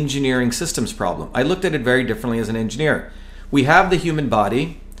actually an engineering systems problem. I looked at it very differently as an engineer. We have the human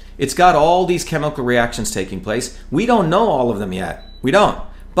body. It's got all these chemical reactions taking place. We don't know all of them yet. We don't.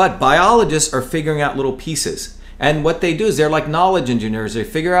 But biologists are figuring out little pieces. And what they do is they're like knowledge engineers. They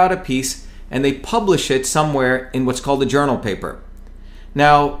figure out a piece and they publish it somewhere in what's called a journal paper.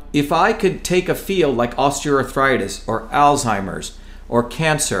 Now, if I could take a field like osteoarthritis or Alzheimer's or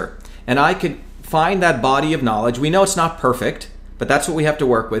cancer, and I could find that body of knowledge, we know it's not perfect, but that's what we have to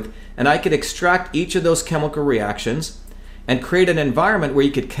work with, and I could extract each of those chemical reactions and create an environment where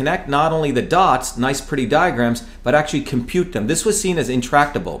you could connect not only the dots, nice pretty diagrams, but actually compute them. This was seen as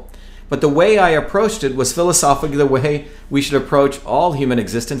intractable. But the way I approached it was philosophically the way we should approach all human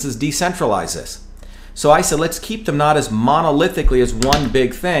existence is decentralize this. So I said, let's keep them not as monolithically as one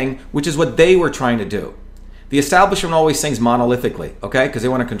big thing, which is what they were trying to do. The establishment always thinks monolithically, okay, because they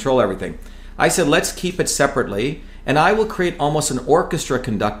want to control everything. I said, let's keep it separately, and I will create almost an orchestra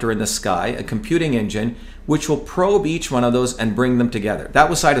conductor in the sky, a computing engine, which will probe each one of those and bring them together. That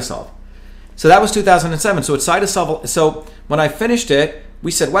was Cytosolve. So that was 2007. So it's Cytosolve. So when I finished it, we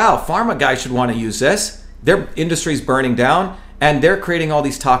said, wow, pharma guys should want to use this. Their industry's burning down, and they're creating all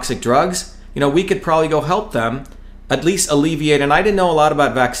these toxic drugs. You know, we could probably go help them, at least alleviate. And I didn't know a lot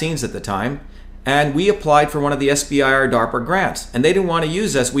about vaccines at the time. And we applied for one of the SBIR DARPA grants. And they didn't want to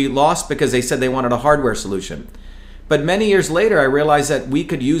use us. We lost because they said they wanted a hardware solution. But many years later, I realized that we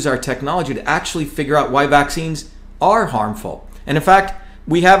could use our technology to actually figure out why vaccines are harmful. And in fact,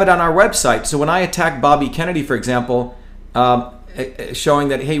 we have it on our website. So when I attacked Bobby Kennedy, for example, showing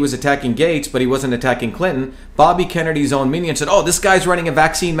that he was attacking Gates, but he wasn't attacking Clinton, Bobby Kennedy's own minion said, oh, this guy's running a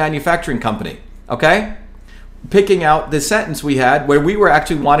vaccine manufacturing company. Okay? Picking out the sentence we had where we were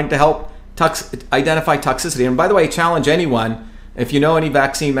actually wanting to help identify toxicity. And by the way, challenge anyone, if you know any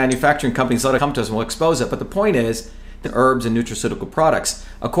vaccine manufacturing companies, let it come to us and we'll expose it. But the point is, the herbs and nutraceutical products.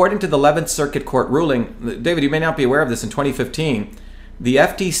 According to the 11th Circuit Court ruling, David, you may not be aware of this, in 2015, the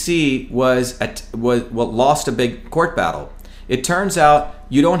FTC lost a big court battle. It turns out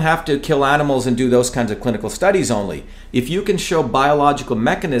you don't have to kill animals and do those kinds of clinical studies only. If you can show biological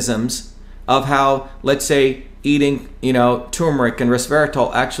mechanisms of how, let's say, eating, turmeric and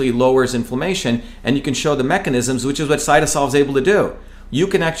resveratrol actually lowers inflammation, and you can show the mechanisms, which is what Cytosolve is able to do. You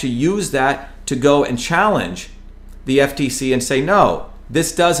can actually use that to go and challenge the FTC and say, no,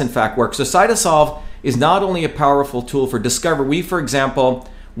 this does in fact work. So Cytosolve is not only a powerful tool for discovery. We, for example,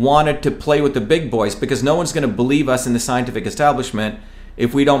 wanted to play with the big boys because no one's going to believe us in the scientific establishment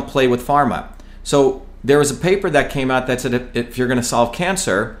if we don't play with pharma. So there was a paper that came out that said if you're going to solve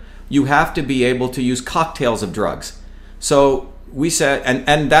cancer, you have to be able to use cocktails of drugs. So we said,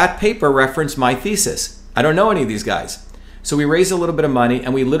 and that paper referenced my thesis. I don't know any of these guys. So we raised a little bit of money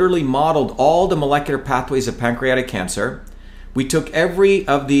and we literally modeled all the molecular pathways of pancreatic cancer. We took every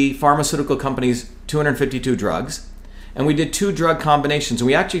of the pharmaceutical companies' 252 drugs, and we did 2 drug combinations. And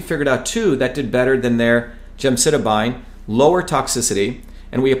we actually figured out 2 that did better than their gemcitabine, lower toxicity,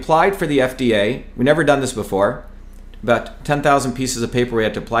 and we applied for the FDA. We never done this before. About 10,000 pieces of paper we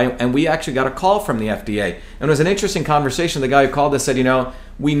had to apply, and we actually got a call from the FDA. And it was an interesting conversation. The guy who called us said,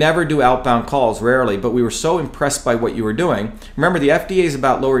 we never do outbound calls, rarely, but we were so impressed by what you were doing. Remember, the FDA is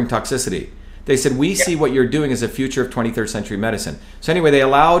about lowering toxicity. They said, we see what you're doing as a future of 23rd century medicine. So anyway, they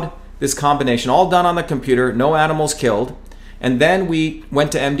allowed this combination, all done on the computer, no animals killed. And then we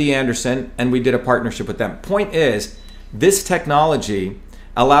went to MD Anderson and we did a partnership with them. Point is, this technology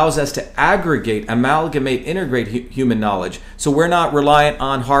allows us to aggregate, amalgamate, integrate human knowledge. So we're not reliant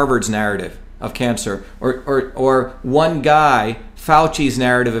on Harvard's narrative of cancer or one guy, Fauci's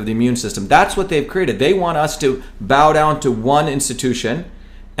narrative of the immune system. That's what they've created. They want us to bow down to one institution,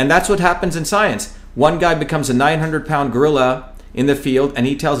 and that's what happens in science. One guy becomes a 900-pound gorilla in the field, and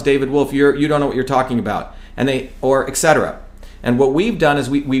he tells David Wolf, you don't know what you're talking about, or etc. And what we've done is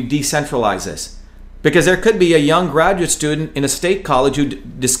we've decentralized this. Because there could be a young graduate student in a state college who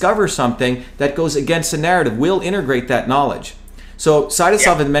discovers something that goes against the narrative. We'll integrate that knowledge. So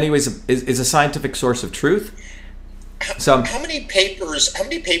Cytosolve in many ways is a scientific source of truth. So how many papers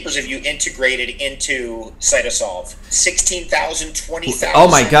have you integrated into Cytosolve? 16,000, 20,000? Oh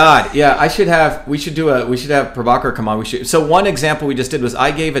my God. Yeah, we should have Prabhakar come on. So one example we just did was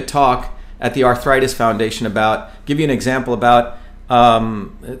I gave a talk at the Arthritis Foundation give you an example about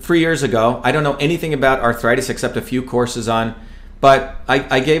 3 years ago. I don't know anything about arthritis except a few courses but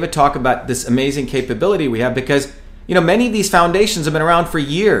I gave a talk about this amazing capability we have because, many of these foundations have been around for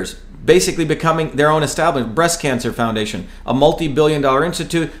years, basically becoming their own establishment. Breast Cancer Foundation, a multi-billion dollar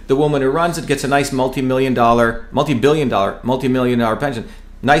institute. The woman who runs it gets a nice multi-million dollar pension.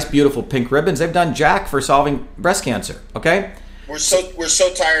 Nice, beautiful pink ribbons. They've done jack for solving breast cancer. Okay. We're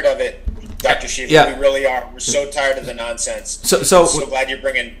so tired of it, Dr. Shiva. Yeah. We really are. We're so tired of the nonsense. So glad you're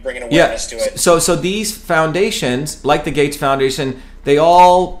bringing awareness to it. So these foundations, like the Gates Foundation, they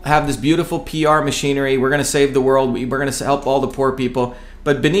all have this beautiful PR machinery. We're going to save the world. We're going to help all the poor people.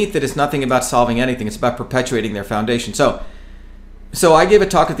 But beneath it, it's nothing about solving anything. It's about perpetuating their foundation. So I gave a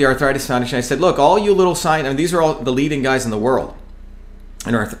talk at the Arthritis Foundation. I said, look, all you little these are all the leading guys in the world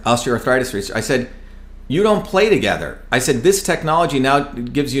in osteoarthritis research. I said, you don't play together. I said, this technology now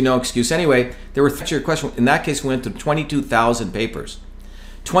gives you no excuse. Anyway, there were, to your question, in that case, we went to 22,000 papers.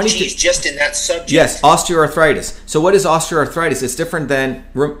 Just in that subject. Yes, osteoarthritis. So what is osteoarthritis? It's different than,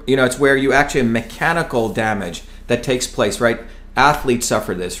 it's where you actually have mechanical damage that takes place, right? Athletes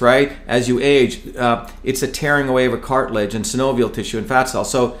suffer this, right? As you age, it's a tearing away of a cartilage and synovial tissue and fat cells.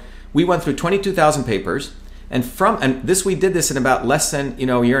 So we went through 22,000 papers, and we did this in about less than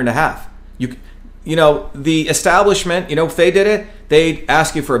a year and a half. The establishment, if they did it, they'd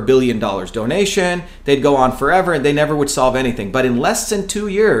ask you for $1 billion donation. They'd go on forever, and they never would solve anything. But in less than 2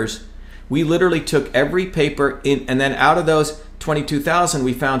 years, we literally took every paper and then out of those 22,000,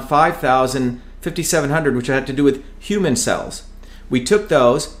 we found 5,700, which had to do with human cells. We took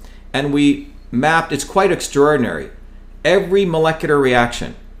those and we mapped. It's quite extraordinary. Every molecular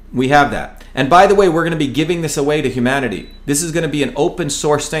reaction, we have that. And by the way, we're going to be giving this away to humanity. This is going to be an open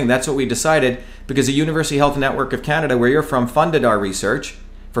source thing. That's what we decided because the University Health Network of Canada, where you're from, funded our research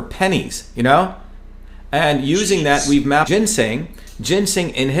for pennies, And using that, we've mapped ginseng.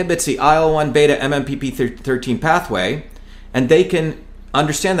 Ginseng inhibits the IL-1 beta MMP13 pathway, and they can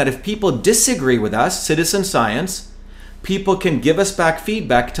understand that if people disagree with us, citizen science, people can give us back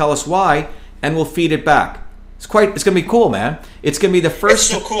feedback, tell us why, and we'll feed it back. It's going to be cool, man. It's going to be the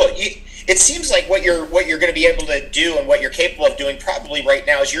first. It's so cool. It seems like what you're going to be able to do and what you're capable of doing probably right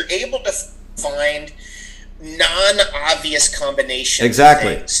now is you're able to find non-obvious combinations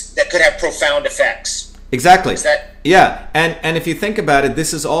exactly. of things that could have profound effects. Exactly. Yeah, and if you think about it,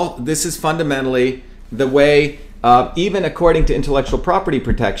 this is fundamentally the way even according to intellectual property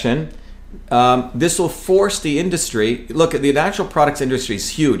protection, this will force the industry. Look, the natural products industry is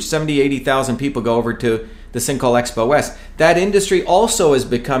huge. 70, 80,000 people go over to this thing called Expo West. That industry also is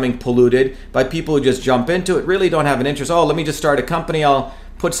becoming polluted by people who just jump into it, really don't have an interest. Oh, let me just start a company. I'll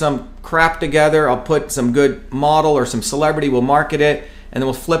put some crap together. I'll put some good model or some celebrity. We'll market it and then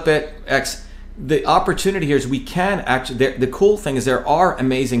we'll flip it. The opportunity here is we can actually, the cool thing is there are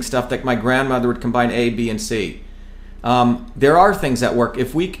amazing stuff that my grandmother would combine A, B, and C. There are things that work.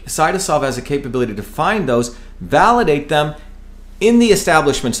 If Cytosolve has a capability to find those, validate them in the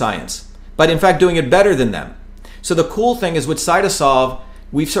establishment science, but in fact doing it better than them. So the cool thing is with Cytosolve,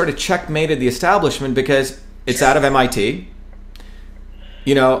 we've sort of checkmated the establishment because it's out of MIT.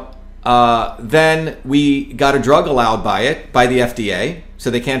 Then we got a drug allowed by the FDA, so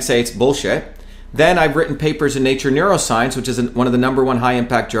they can't say it's bullshit. Then I've written papers in Nature Neuroscience, which is one of the #1 high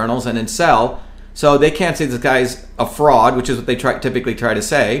impact journals, and in Cell. So they can't say this guy's a fraud, which is what they typically try to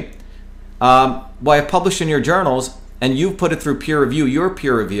say. Well, I published in your journals, and you've put it through peer review, your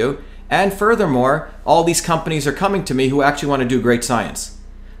peer review. And furthermore, all these companies are coming to me who actually want to do great science.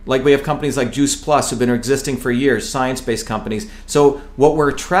 Like we have companies like Juice Plus who've been existing for years, science-based companies. So what we're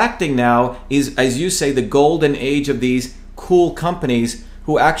attracting now is, as you say, the golden age of these cool companies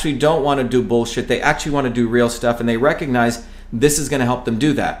who actually don't want to do bullshit. They actually want to do real stuff, and they recognize this is going to help them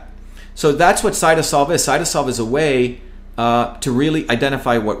do that. So that's what Cytosolve is. Cytosolve is a way to really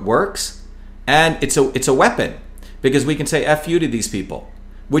identify what works, and it's a weapon because we can say F you to these people,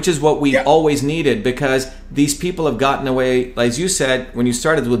 which is what we always needed, because these people have gotten away, as you said, when you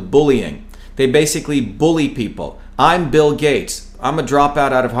started, with bullying. They basically bully people. I'm Bill Gates. I'm a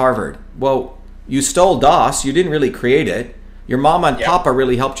dropout out of Harvard. Well, you stole DOS. You didn't really create it. Your mama and papa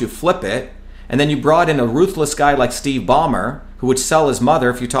really helped you flip it. And then you brought in a ruthless guy like Steve Ballmer, who would sell his mother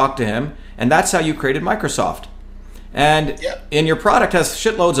if you talked to him. And that's how you created Microsoft. And in your product has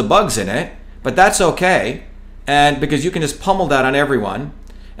shitloads of bugs in it, but that's okay. And because you can just pummel that on everyone.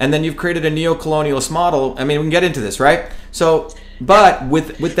 And then you've created a neo-colonialist model. I mean, we can get into this, right? So, but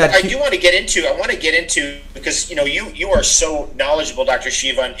with that, I want to get into because you are so knowledgeable, Dr.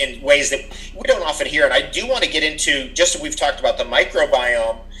 Shiva, in ways that we don't often hear, and I do want to get into, just as we've talked about the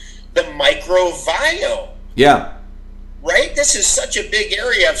microbiome. Yeah. Right? This is such a big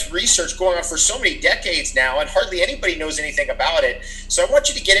area of research going on for so many decades now, and hardly anybody knows anything about it. So I want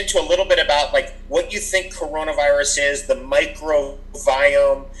you to get into a little bit about what you think coronavirus is, the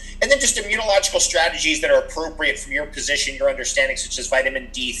microbiome, and then just immunological strategies that are appropriate for your position, your understanding, such as vitamin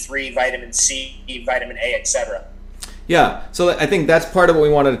D3, vitamin C, vitamin A, etc. Yeah. So I think that's part of what we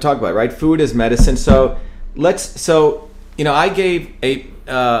wanted to talk about, right? Food is medicine. So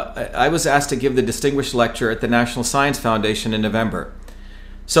I was asked to give the distinguished lecture at the National Science Foundation in November.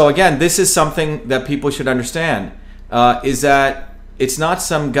 So again, this is something that people should understand, is that it's not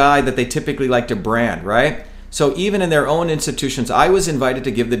some guy that they typically like to brand, right? So even in their own institutions, I was invited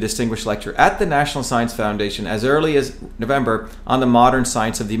to give the distinguished lecture at the National Science Foundation as early as November on the modern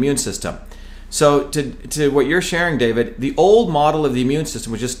science of the immune system. So to what you're sharing, David, the old model of the immune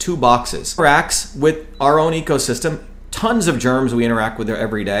system was just two boxes. It interacts with our own ecosystem. Tons of germs we interact with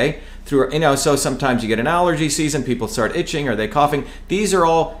every day through, so sometimes you get an allergy season, people start itching, or they coughing. These are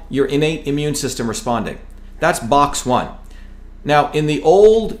all your innate immune system responding. That's box one. Now, in the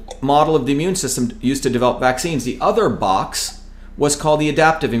old model of the immune system used to develop vaccines, the other box was called the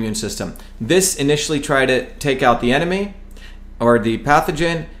adaptive immune system. This initially tried to take out the enemy or the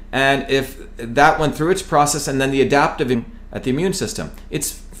pathogen, and if that went through its process, and then the adaptive at the immune system.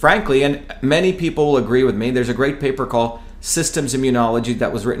 It's frankly, and many people will agree with me, there's a great paper called Systems Immunology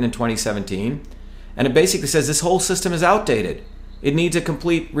that was written in 2017, and it basically says this whole system is outdated. It needs a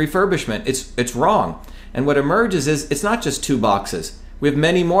complete refurbishment. It's wrong. And what emerges is it's not just two boxes. We have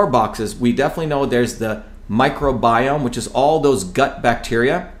many more boxes. We definitely know there's the microbiome, which is all those gut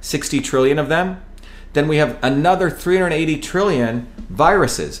bacteria, 60 trillion of them. Then we have another 380 trillion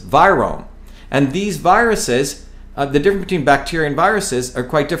viruses, virome. And these viruses, the difference between bacteria and viruses are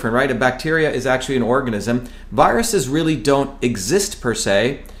quite different, right? A bacteria is actually an organism. Viruses really don't exist per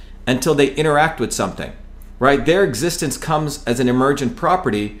se until they interact with something, right? Their existence comes as an emergent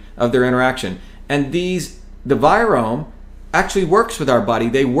property of their interaction. And the virome actually works with our body.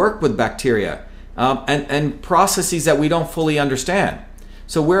 They work with bacteria and processes that we don't fully understand.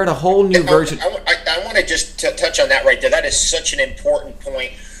 So we're at a whole new version. I want to just touch on that right there. That is such an important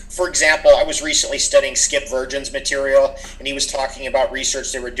point. For example, I was recently studying Skip Virgin's material, and he was talking about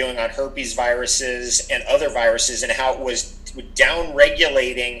research they were doing on herpes viruses and other viruses and how it was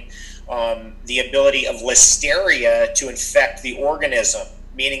down-regulating the ability of Listeria to infect the organism,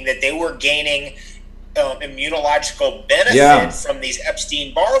 meaning that they were gaining immunological benefit from these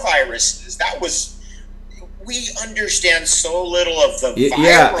Epstein-Barr viruses. We understand so little of the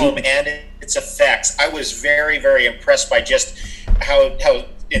virome and its effects. I was very, very impressed by just how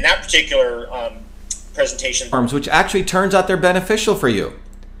in that particular presentation, which actually turns out they're beneficial for you,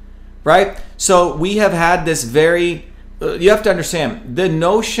 right? So we have had this you have to understand the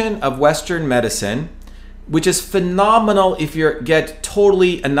notion of Western medicine, which is phenomenal if you get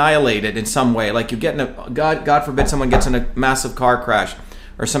totally annihilated in some way, like you get in God forbid someone gets in a massive car crash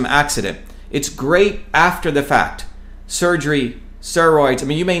or some accident. It's great after the fact. Surgery, steroids, I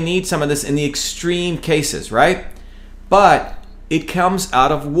mean, you may need some of this in the extreme cases, right? But it comes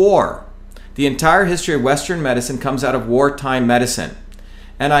out of war. The entire history of Western medicine comes out of wartime medicine.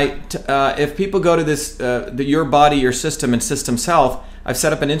 And if people go to this, Your Body, Your System and Systems Health, I've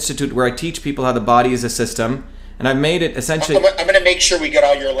set up an institute where I teach people how the body is a system. And I've made it essentially... I'm going to make sure we get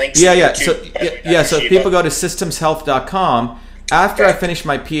all your links. So if people go to systemshealth.com, after I finished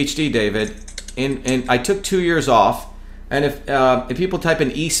my PhD, David, I took 2 years off. And if people type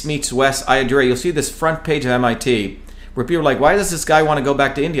in East meets West Ayyadurai, you'll see this front page of MIT where people are like, why does this guy want to go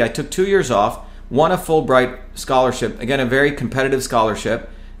back to India? I took 2 years off, won a Fulbright scholarship, again, a very competitive scholarship.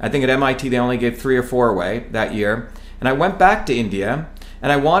 I think at MIT they only gave 3 or 4 away that year. And I went back to India,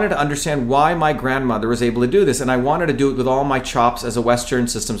 and I wanted to understand why my grandmother was able to do this. And I wanted to do it with all my chops as a Western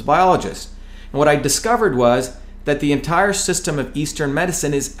systems biologist. And what I discovered was that the entire system of Eastern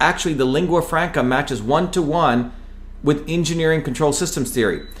medicine is actually the lingua franca matches 1-to-1 with engineering control systems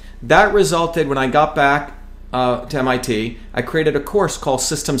theory. That resulted, when I got back to MIT, I created a course called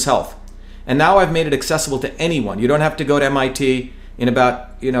Systems Health. And now I've made it accessible to anyone. You don't have to go to MIT. In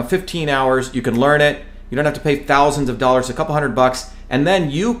about 15 hours, you can learn it. You don't have to pay thousands of dollars, a couple $100, and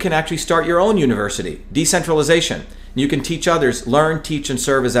then you can actually start your own university. Decentralization. You can teach others, learn, teach, and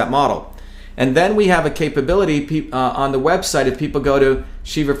serve as that model. And then we have a capability on the website, if people go to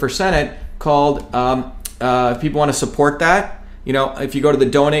Shiva for Senate, called, if people want to support that, if you go to the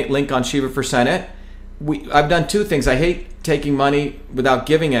donate link on Shiva for Senate, I've done 2 things. I hate taking money without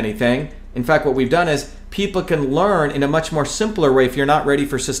giving anything. In fact, what we've done is people can learn in a much more simpler way if you're not ready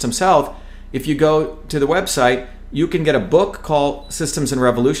for Systems Health. If you go to the website, you can get a book called Systems and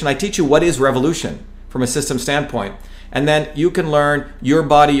Revolution. I teach you what is revolution from a system standpoint. And then you can learn Your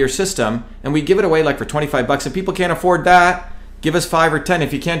Body, Your System. And we give it away like for $25. If people can't afford that, give us 5 or 10.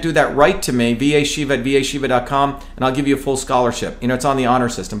 If you can't do that, write to me, vashiva@vashiva.com, and I'll give you a full scholarship. It's on the honor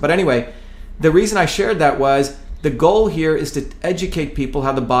system. But anyway, the reason I shared that was the goal here is to educate people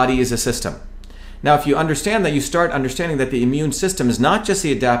how the body is a system. Now, if you understand that, you start understanding that the immune system is not just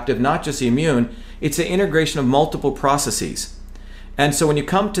the adaptive, not just the immune, it's the integration of multiple processes. And so when you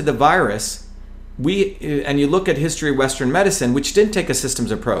come to the virus, and you look at history of Western medicine, which didn't take a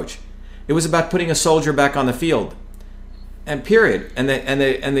systems approach, it was about putting a soldier back on the field, and period. And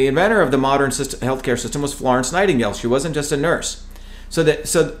the inventor of the modern healthcare system was Florence Nightingale. She wasn't just a nurse. So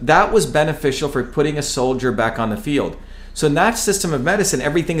that was beneficial for putting a soldier back on the field. So in that system of medicine,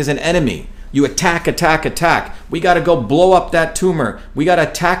 everything is an enemy. You attack, attack, attack. We got to go blow up that tumor. We got to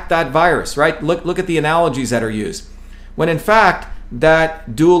attack that virus, right? Look at the analogies that are used. When in fact,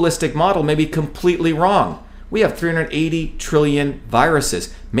 that dualistic model may be completely wrong. We have 380 trillion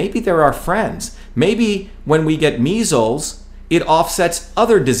viruses. Maybe they're our friends. Maybe when we get measles, it offsets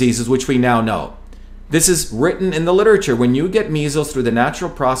other diseases which we now know. This is written in the literature. When you get measles through the natural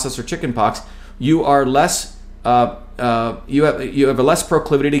process or chickenpox, you are less you have a less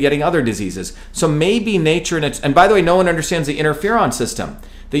proclivity to getting other diseases. So maybe nature, and by the way, no one understands the interferon system.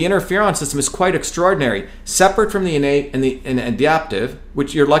 The interferon system is quite extraordinary, separate from the innate and the adaptive,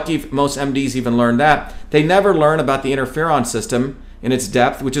 which you're lucky if most MDs even learn that. They never learn about the interferon system in its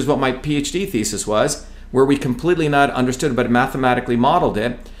depth, which is what my PhD thesis was, where we completely not understood but mathematically modeled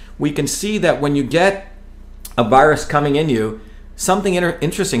it. We can see that when you get a virus coming in you, something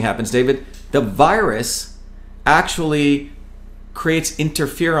interesting happens, David. The virus actually creates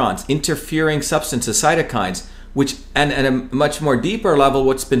interferons, interfering substances, cytokines, which, and at a much more deeper level,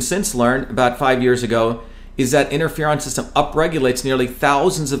 what's been since learned about 5 years ago, is that interferon system upregulates nearly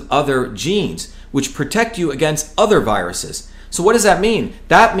thousands of other genes, which protect you against other viruses. So what does that mean?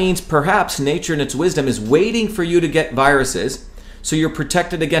 That means perhaps nature in its wisdom is waiting for you to get viruses so you're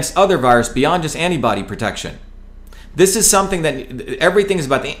protected against other viruses beyond just antibody protection. This is something that everything is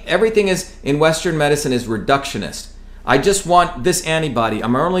about. Everything is in Western medicine is reductionist. I just want this antibody.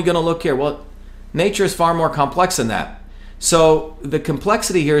 I'm only going to look here. Well, nature is far more complex than that. So the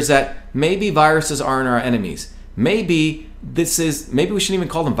complexity here is that maybe viruses aren't our enemies. Maybe we shouldn't even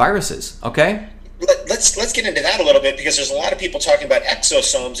call them viruses. Okay. let's get into that a little bit, because there's a lot of people talking about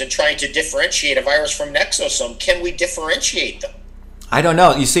exosomes and trying to differentiate a virus from an exosome. Can we differentiate them? I don't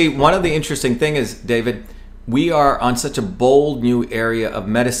know. You see, one of the interesting thing is, David, we are on such a bold new area of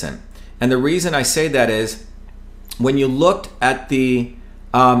medicine. And the reason I say that is when you looked at the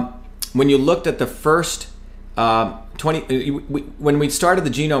first when we started the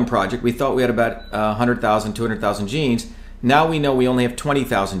Genome Project, we thought we had about 100,000, 200,000 genes. Now we know we only have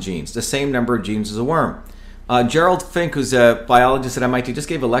 20,000 genes, the same number of genes as a worm. Gerald Fink, who's a biologist at MIT, just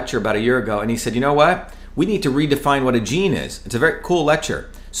gave a lecture about a year ago, and he said, you know what? We need to redefine what a gene is. It's a very cool lecture.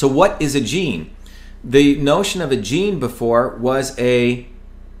 So what is a gene? The notion of a gene before was a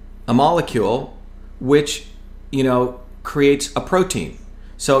molecule which, creates a protein.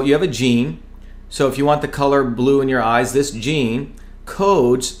 So you have a gene. So if you want the color blue in your eyes, this gene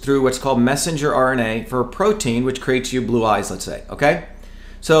codes through what's called messenger RNA for a protein which creates you blue eyes, let's say, okay?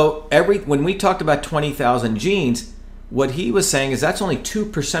 So when we talked about 20,000 genes, what he was saying is that's only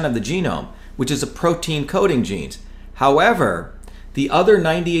 2% of the genome, which is a protein coding genes. However, the other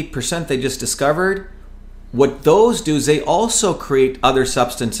 98% they just discovered, what those do is they also create other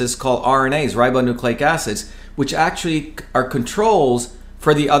substances called RNAs, ribonucleic acids, which actually are controls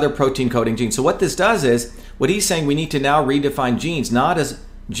for the other protein coding genes. So what this does is, what he's saying, we need to now redefine genes, not as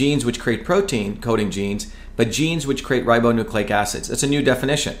genes which create protein coding genes, but genes which create ribonucleic acids. That's a new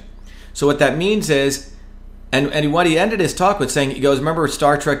definition. So what that means is, and what he ended his talk with saying, he goes, remember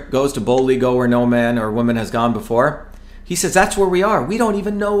Star Trek goes to boldly go where no man or woman has gone before? He says, that's where we are. We don't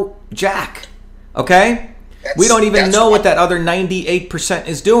even know jack, okay? We don't even know what that other 98%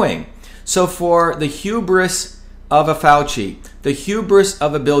 is doing. So for the hubris of a Fauci, the hubris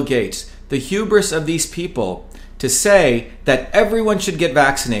of a Bill Gates, the hubris of these people to say that everyone should get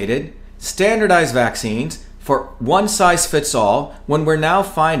vaccinated, standardized vaccines for one size fits all, when we're now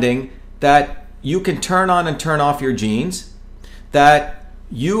finding that you can turn on and turn off your genes, that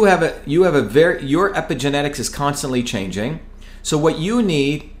your epigenetics is constantly changing. So what you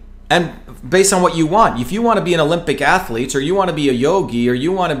need, and based on what you want, if you want to be an Olympic athlete, or you want to be a yogi, or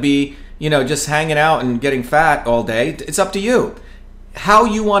you want to be, just hanging out and getting fat all day, it's up to you. How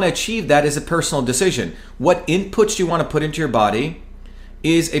you want to achieve that is a personal decision. What inputs you want to put into your body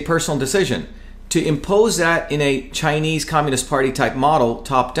is a personal decision. To impose that in a Chinese Communist Party type model,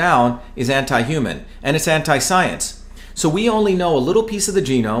 top down, is anti-human, and it's anti-science. So we only know a little piece of the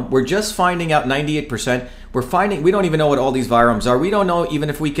genome. We're just finding out 98%. We don't even know what all these viromes are. We don't know even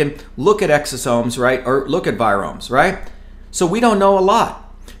if we can look at exosomes, right? Or look at viromes, right? So we don't know a lot.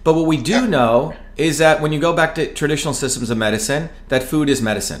 But what we do know is that when you go back to traditional systems of medicine, that food is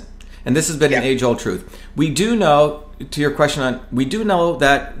medicine. And this has been an age-old truth. We do know, to your question we do know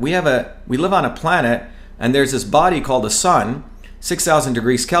that we live on a planet, and there's this body called the sun, 6,000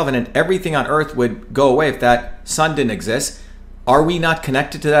 degrees Kelvin, and everything on Earth would go away if that sun didn't exist. Are we not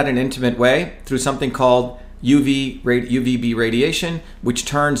connected to that in an intimate way through something called UVB radiation, which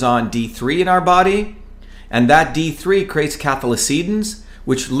turns on D3 in our body? And that D3 creates cathelicidins,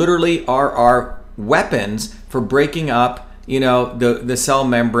 which literally are our weapons for breaking up the cell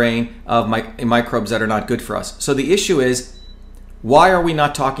membrane of microbes that are not good for us. So the issue is, why are we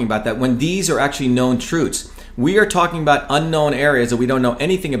not talking about that when these are actually known truths? We are talking about unknown areas that we don't know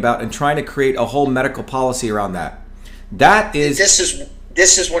anything about and trying to create a whole medical policy around that.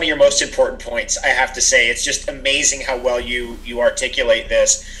 This is one of your most important points, I have to say. It's just amazing how well you articulate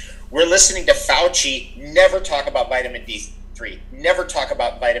this. We're listening to Fauci never talk about vitamin D3. Never talk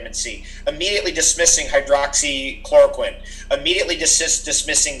about vitamin C. Immediately dismissing hydroxychloroquine. Immediately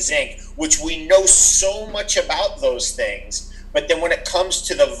dismissing zinc, which we know so much about those things. But then when it comes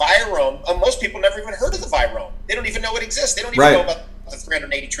to the virome, most people never even heard of the virome. They don't even know it exists. They don't even know about the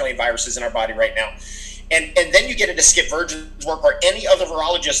 380 trillion viruses in our body right now. And then you get into Skip Virgin's work or any other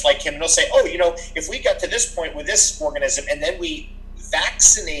virologist like him, and they'll say, if we got to this point with this organism and then we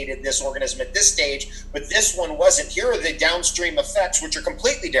vaccinated this organism at this stage, but this one wasn't. Here are the downstream effects, which are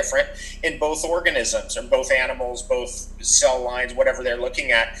completely different in both organisms, or both animals, both cell lines, whatever they're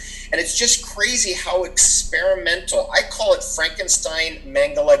looking at. And it's just crazy how experimental, I call it Frankenstein,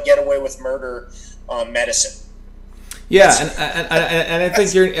 Mengele, get away with murder medicine. Yeah, and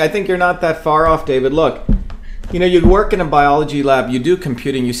I think you're not that far off, David. Look, you work in a biology lab, you do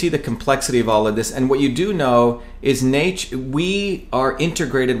computing, you see the complexity of all of this, and what you do know is we are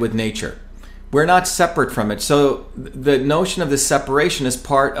integrated with nature. We're not separate from it. So the notion of this separation is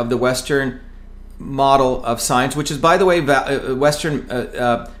part of the Western model of science, which is, by the way, Western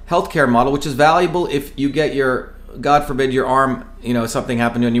healthcare model, which is valuable if you get God forbid, your arm, something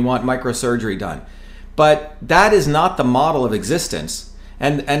happened to you and you want microsurgery done. But that is not the model of existence.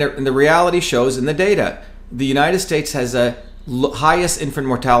 And the reality shows in the data, the United States has a highest infant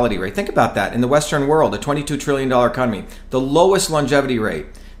mortality rate. Think about that. In the Western world, a $22 trillion economy, the lowest longevity rate,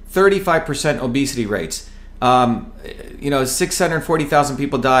 35% obesity rates. 640,000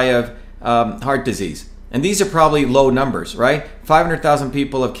 people die of heart disease. And these are probably low numbers, right? 500,000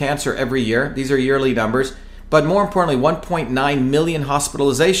 people have cancer every year. These are yearly numbers. But more importantly, 1.9 million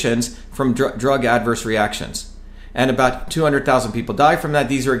hospitalizations from drug adverse reactions. And about 200,000 people die from that.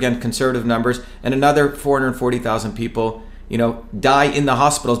 These are, again, conservative numbers. And another 440,000 people, die in the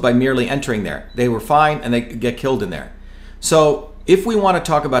hospitals by merely entering there. They were fine and they get killed in there. So if we want to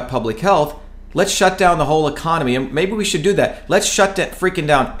talk about public health, let's shut down the whole economy. And maybe we should do that. Let's shut freaking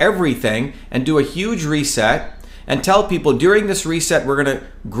down everything and do a huge reset and tell people during this reset, we're going to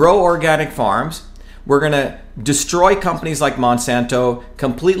grow organic farms. We're going to destroy companies like Monsanto,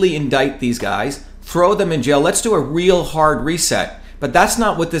 completely indict these guys, throw them in jail. Let's do a real hard reset. But that's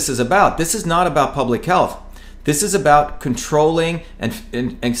not what this is about. This is not about public health. This is about controlling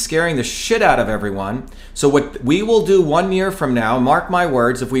and scaring the shit out of everyone. So what we will do 1 year from now, mark my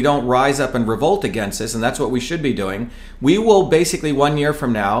words, if we don't rise up and revolt against this, and that's what we should be doing, we will basically 1 year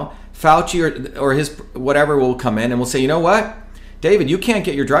from now, Fauci or his whatever will come in and we'll say, you know what? David, you can't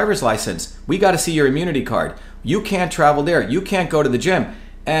get your driver's license. We got to see your immunity card. You can't travel there. You can't go to the gym.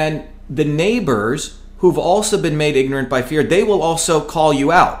 And the neighbors who've also been made ignorant by fear, they will also call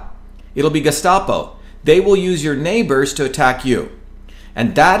you out. It'll be Gestapo. They will use your neighbors to attack you.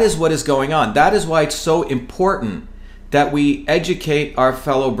 And that is what is going on. That is why it's so important that we educate our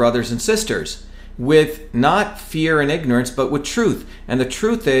fellow brothers and sisters with not fear and ignorance, but with truth. And the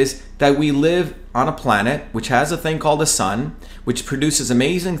truth is that we live on a planet which has a thing called the sun, which produces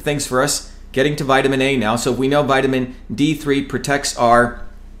amazing things for us, getting to vitamin A now. So if we know vitamin D3 protects our,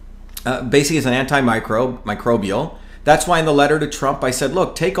 basically is an antimicrobial. That's why in the letter to Trump, I said,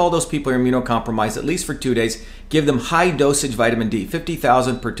 look, take all those people who are immunocompromised, at least for 2 days, give them high dosage vitamin D,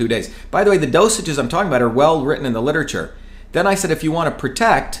 50,000 per 2 days. By the way, the dosages I'm talking about are well written in the literature. Then I said, if you want to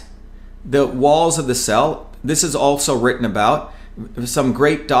protect the walls of the cell, this is also written about. Some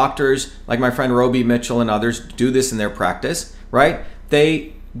great doctors, like my friend Roby Mitchell and others, do this in their practice, right?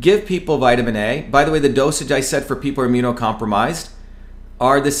 They give people vitamin A. By the way, the dosage I said for people who are immunocompromised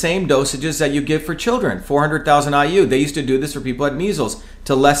are the same dosages that you give for children, 400,000 IU. They used to do this for people who had measles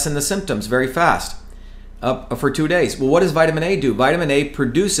to lessen the symptoms very fast for 2 days. Well, what does vitamin A do? Vitamin A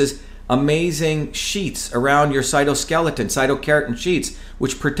produces amazing sheets around your cytoskeleton, cytokeratin sheets,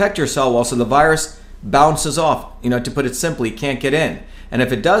 which protect your cell wall so the virus bounces off. To put it simply, can't get in. And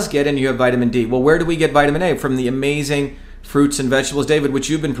if it does get in, you have vitamin D. Well, where do we get vitamin A? From the amazing fruits and vegetables, David, which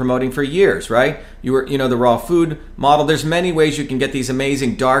you've been promoting for years, right? You were, the raw food model. There's many ways you can get these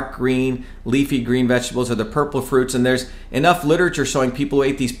amazing dark green, leafy green vegetables or the purple fruits. And there's enough literature showing people who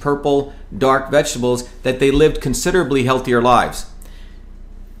ate these purple, dark vegetables that they lived considerably healthier lives.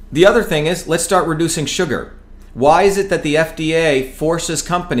 The other thing is, let's start reducing sugar. Why is it that the FDA forces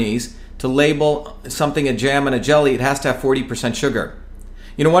companies to label something a jam and a jelly? It has to have 40% sugar.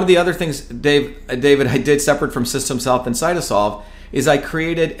 One of the other things, David, I did separate from Systems Health and Cytosolve is I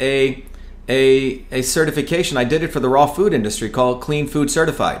created a certification. I did it for the raw food industry called Clean Food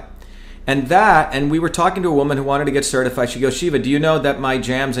Certified. And we were talking to a woman who wanted to get certified. She goes, Shiva, do you know that my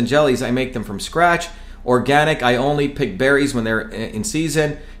jams and jellies, I make them from scratch, organic, I only pick berries when they're in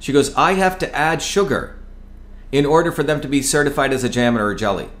season. She goes, I have to add sugar in order for them to be certified as a jam or a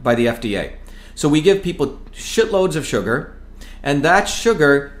jelly by the FDA. So we give people shitloads of sugar, and that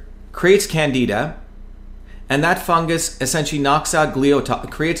sugar creates candida, and that fungus essentially knocks out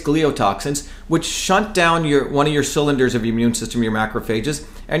creates gliotoxins, which shunt down one of your cylinders of your immune system, your macrophages,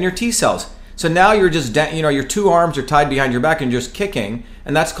 and your T cells. So now you're just, your two arms are tied behind your back and you're just kicking,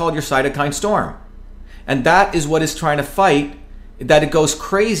 and that's called your cytokine storm. And that is what is trying to fight, that it goes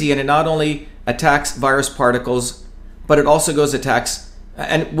crazy, and it not only attacks virus particles, but it also attacks,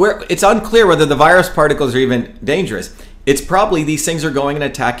 and it's unclear whether the virus particles are even dangerous. It's probably these things are going and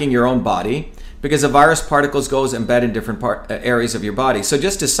attacking your own body because the virus particles goes embed in different areas of your body. So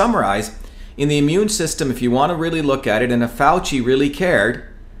just to summarize, in the immune system, if you want to really look at it, and if Fauci really cared,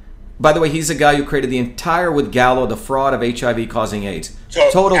 by the way, he's the guy who created the entire with Gallo, the fraud of HIV causing AIDS.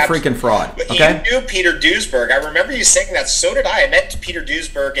 Total freaking fraud. Okay? You knew Peter Duesberg. I remember you saying that. So did I. I met Peter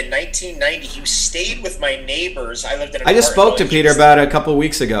Duesberg in 1990. He stayed with my neighbors. I lived in an I just spoke to Peter about a couple of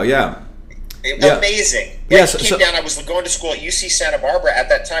weeks ago. Yeah. Amazing. Yeah, he came down. I was going to school at UC Santa Barbara at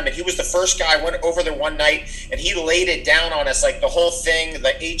that time, and he was the first guy. I went over there one night, and he laid it down on us. Like the whole thing,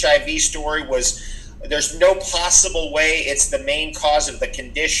 the HIV story was, there's no possible way it's the main cause of the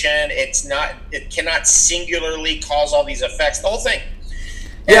condition. It cannot singularly cause all these effects. The whole thing.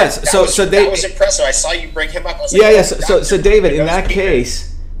 Yes. So that was impressive. I saw you bring him up. I was So David, in that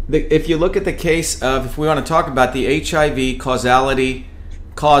case, if you look at the case of, if we want to talk about the HIV causality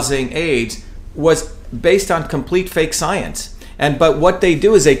causing AIDS, was based on complete fake science. But what they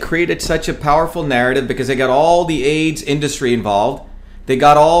do is they created such a powerful narrative because they got all the AIDS industry involved. They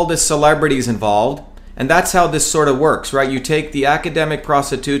got all the celebrities involved. And that's how this sort of works, right? You take the academic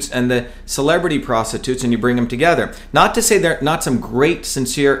prostitutes and the celebrity prostitutes and you bring them together. Not to say they're not some great,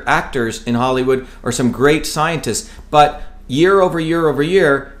 sincere actors in Hollywood or some great scientists, but year over year over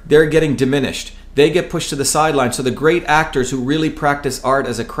year, they're getting diminished. They get pushed to the sidelines. So the great actors who really practice art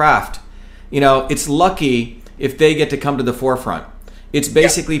as a craft, it's lucky if they get to come to the forefront. It's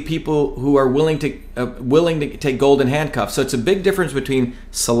basically people who are willing to take golden handcuffs. So it's a big difference between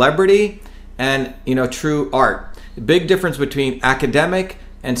celebrity and true art. The big difference between academic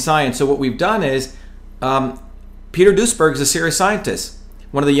and science. So what we've done is Peter Duesberg is a serious scientist,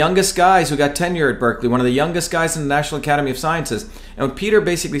 one of the youngest guys who got tenure at Berkeley, one of the youngest guys in the National Academy of Sciences. And what Peter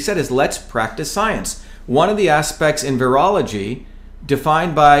basically said is, let's practice science. One of the aspects in virology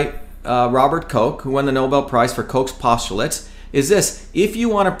defined by Robert Koch, who won the Nobel Prize for Koch's postulates, is this: if you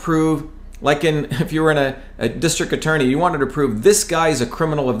want to prove, if you were in a district attorney, you wanted to prove this guy is a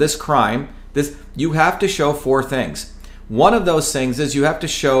criminal of this crime, you have to show 4 things. One of those things is you have to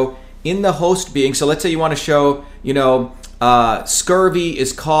show in the host being. So let's say you want to show, scurvy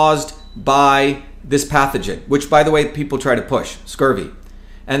is caused by this pathogen, which, by the way, people try to push scurvy,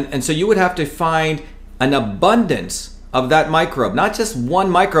 and so you would have to find an abundance of that microbe, not just one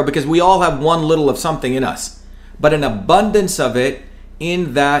microbe, because we all have one little of something in us, but an abundance of it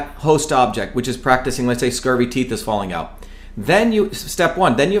in that host object, which is practicing, let's say scurvy, teeth is falling out. Then step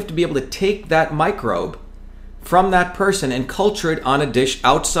 1, then you have to be able to take that microbe from that person and culture it on a dish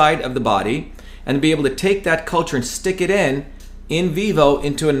outside of the body, and be able to take that culture and stick it in vivo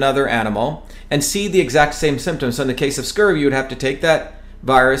into another animal and see the exact same symptoms. So in the case of scurvy, you would have to take that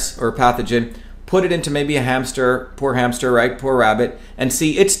virus or pathogen, put it into maybe a hamster, poor rabbit, and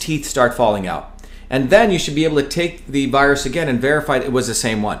see its teeth start falling out. And then you should be able to take the virus again and verify that it was the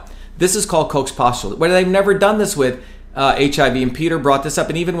same one. This is called Koch's postulate. Well, they've never done this with HIV, and Peter brought this up,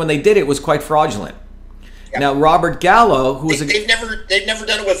 and even when they did, it was quite fraudulent. Yep. Now, Robert Gallo, who was they've never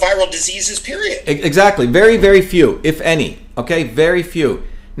done it with viral diseases, period. Exactly. Very, very few, if any. Okay, very few.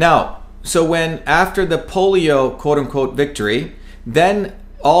 Now, so when after the polio quote-unquote victory, then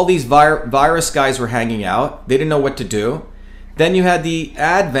all these virus guys were hanging out. They didn't know what to do. Then you had the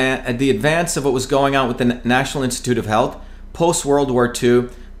advance of what was going on with the National Institute of Health, post-World War II,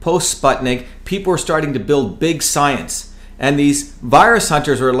 post-Sputnik. People were starting to build big science. And these virus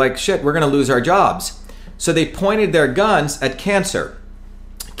hunters were like, shit, we're going to lose our jobs. So they pointed their guns at cancer.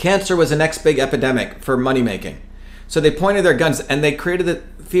 Cancer was the next big epidemic for money-making. So they pointed their guns, and they created the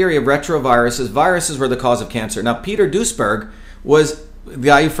theory of retroviruses. Viruses were the cause of cancer. Now, Peter Duesberg was the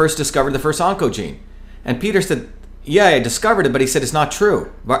guy who first discovered the first oncogene. And Peter said, yeah, I discovered it, but he said it's not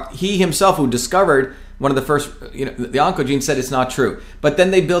true. He himself, who discovered one of the first, the oncogene, said it's not true. But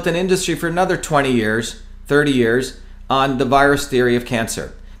then they built an industry for another 20 years, 30 years, on the virus theory of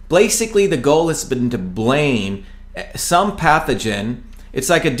cancer. Basically, the goal has been to blame some pathogen. It's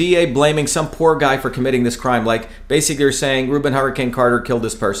like a DA blaming some poor guy for committing this crime. Like, basically you're saying Reuben Hurricane Carter killed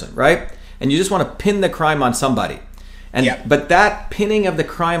this person, right? And you just want to pin the crime on somebody. But that pinning of the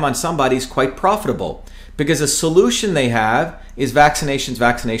crime on somebody is quite profitable, because the solution they have is vaccinations,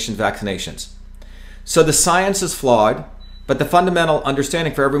 vaccinations, vaccinations. So the science is flawed, but the fundamental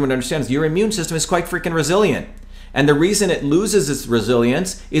understanding for everyone to understand is your immune system is quite freaking resilient. And the reason it loses its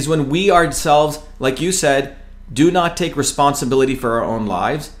resilience is when we ourselves, like you said, do not take responsibility for our own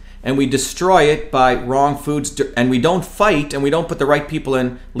lives, and we destroy it by wrong foods, and we don't fight, and we don't put the right people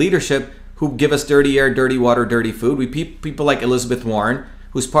in leadership who give us dirty air, dirty water, dirty food. We people like Elizabeth Warren,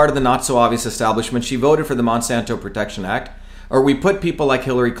 who's part of the not-so-obvious establishment. She voted for the Monsanto Protection Act. Or we put people like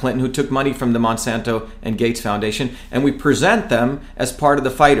Hillary Clinton, who took money from the Monsanto and Gates Foundation, and we present them as part of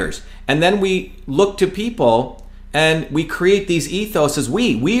the fighters. And then we look to people and we create these ethos as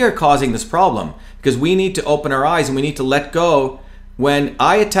we are causing this problem, because we need to open our eyes and we need to let go. When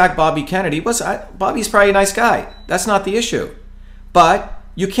I attack Bobby Kennedy, Bobby's probably a nice guy. That's not the issue. But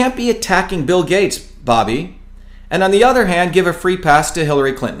you can't be attacking Bill Gates, Bobby, and on the other hand, give a free pass to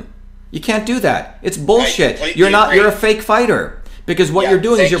Hillary Clinton. You can't do that. It's bullshit. You're a fake fighter, because what you're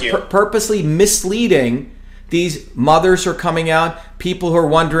doing is you're purposely misleading these mothers who are coming out, people who are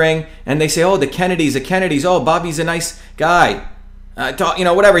wondering, and they say, oh, the Kennedys, oh, Bobby's a nice guy.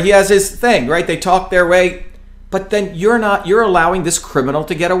 Whatever, he has his thing, right? They talk their way, but then you're allowing this criminal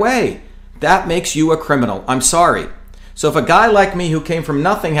to get away. That makes you a criminal. I'm sorry. So if a guy like me who came from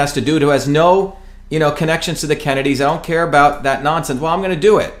nothing has to do it, who has no, connections to the Kennedys, I don't care about that nonsense, well, I'm going to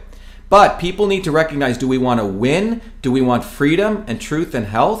do it. But people need to recognize, do we want to win? Do we want freedom and truth and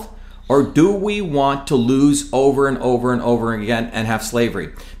health? Or do we want to lose over and over and over again and have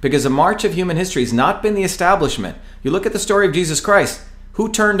slavery? Because the march of human history has not been the establishment. You look at the story of Jesus Christ.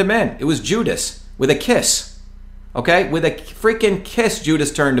 Who turned him in? It was Judas with a kiss. Okay? With a freaking kiss,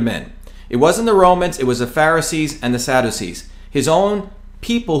 Judas turned him in. It wasn't the Romans. It was the Pharisees and the Sadducees. His own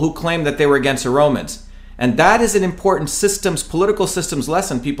people who claimed that they were against the Romans. And that is an important political systems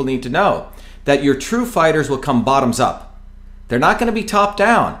lesson people need to know. That your true fighters will come bottoms up. They're not going to be top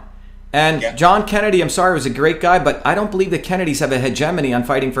down. And John Kennedy, I'm sorry, was a great guy, but I don't believe the Kennedys have a hegemony on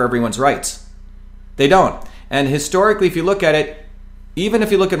fighting for everyone's rights. They don't. And historically, if you look at it, even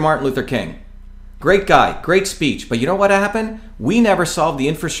if you look at Martin Luther King, great guy, great speech, but you know what happened? We never solved the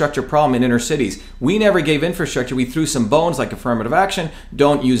infrastructure problem in inner cities. We never gave infrastructure. We threw some bones like affirmative action,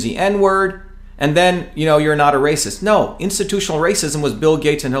 don't use the N-word, and then, you're not a racist. No, institutional racism was Bill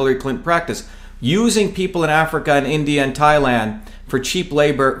Gates and Hillary Clinton practice. Using people in Africa and India and Thailand for cheap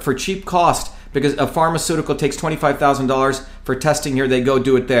labor, for cheap cost, because a pharmaceutical takes $25,000 for testing here, they go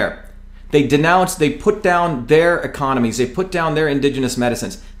do it there. They denounce, they put down their economies, they put down their indigenous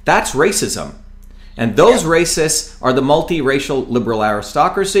medicines. That's racism. And those racists are the multiracial liberal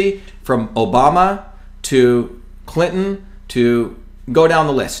aristocracy, from Obama to Clinton to go down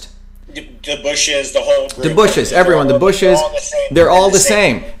the list. The Bushes, the whole group. The Bushes, everyone, the Bushes, they're all the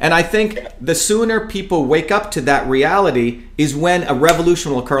same. And I think the sooner people wake up to that reality is when a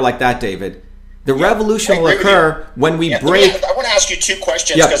revolution will occur like that, David. The revolution will occur when we break. I want to ask you two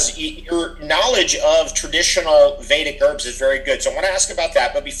questions because your knowledge of traditional Vedic herbs is very good. So I want to ask about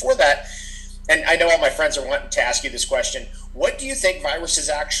that. But before that, and I know all my friends are wanting to ask you this question, what do you think viruses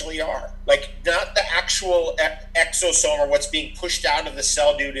actually are? Like, not the actual exosome or what's being pushed out of the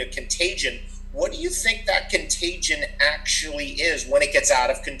cell due to contagion. What do you think that contagion actually is when it gets out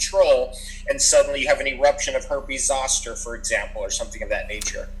of control and suddenly you have an eruption of herpes zoster, for example, or something of that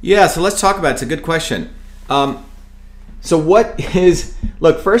nature? Yeah, so let's talk about it. It's a good question. So what is,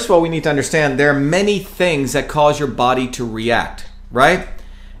 look, first of all, we need to understand there are many things that cause your body to react, right?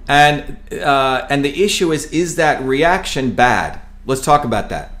 And the issue is that reaction bad? Let's talk about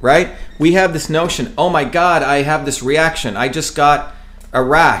that, right? We have this notion, oh my God, I have this reaction. I just got a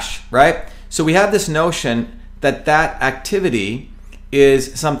rash, right? So we have this notion that activity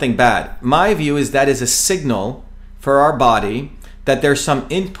is something bad. My view is that is a signal for our body that there's some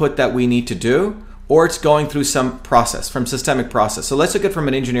input that we need to do, or it's going through some process, from systemic process. So let's look at it from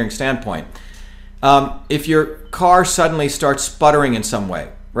an engineering standpoint. If your car suddenly starts sputtering in some way,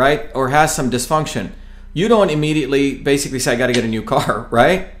 right, or has some dysfunction, you don't immediately basically say, I got to get a new car,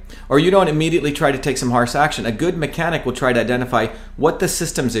 right? Or you don't immediately try to take some harsh action. A good mechanic will try to identify what the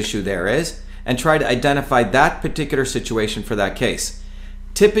systems issue there is and try to identify that particular situation for that case.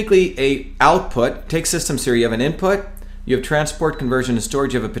 Typically, a output, take systems theory, you have an input, you have transport, conversion, and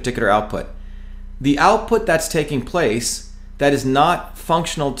storage, you have a particular output. The output that's taking place that is not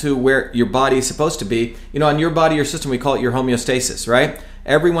functional to where your body is supposed to be, on your body, your system, we call it your homeostasis, right?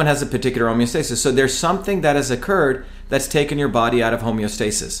 Everyone has a particular homeostasis. So there's something that has occurred that's taken your body out of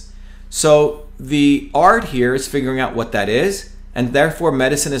homeostasis. So the art here is figuring out what that is, and therefore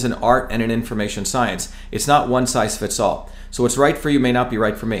medicine is an art and an information science. It's not one size fits all. So what's right for you may not be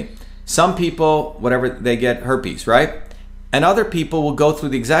right for me. Some people, whatever, they get herpes, right? And other people will go through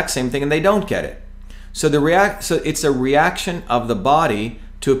the exact same thing and they don't get it. So it's a reaction of the body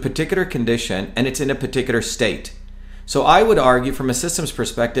to a particular condition, and it's in a particular state. So I would argue from a systems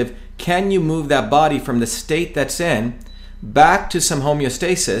perspective, can you move that body from the state that's in back to some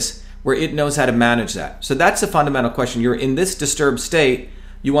homeostasis where it knows how to manage that? So that's a fundamental question. You're in this disturbed state,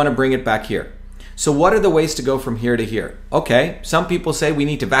 you want to bring it back here. So what are the ways to go from here to here? Okay, some people say we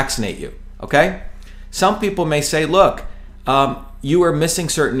need to vaccinate you, okay? Some people may say, look, you are missing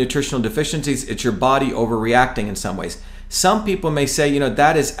certain nutritional deficiencies, it's your body overreacting in some ways. Some people may say,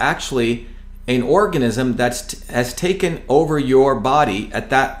 that is actually an organism that has taken over your body at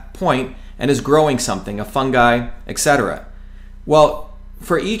that point and is growing something, a fungi, etc. Well,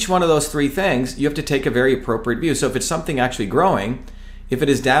 for each one of those three things, you have to take a very appropriate view. So if it's something actually growing, if it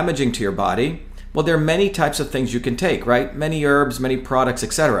is damaging to your body, well, there are many types of things you can take, right? Many herbs, many products,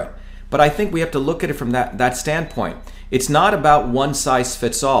 etc. But I think we have to look at it from that standpoint. It's not about one size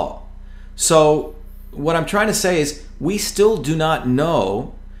fits all. So what I'm trying to say is we still do not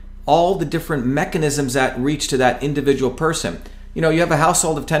know all the different mechanisms that reach to that individual person. You have a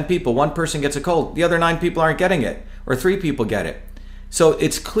household of 10 people. One person gets a cold. The other 9 people aren't getting it, or 3 people get it. So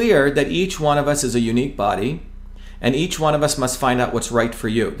it's clear that each one of us is a unique body, And each one of us must find out what's right for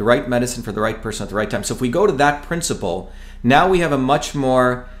you, the right medicine for the right person at the right time. So if we go to that principle, now we have a much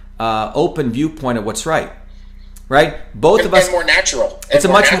more open viewpoint of what's right. Right? Both of us. And more natural. It's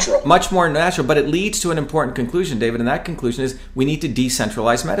much more natural, but it leads to an important conclusion, David. And that conclusion is we need to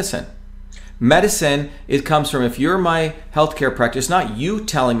decentralize medicine. Medicine, it comes from, if you're my healthcare practitioner, it's not you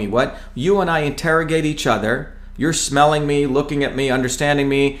telling me what. You and I interrogate each other. You're smelling me, looking at me, understanding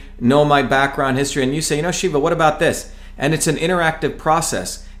me, know my background, history, and you say, Shiva, what about this? And it's an interactive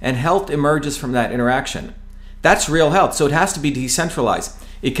process, and health emerges from that interaction. That's real health, so it has to be decentralized.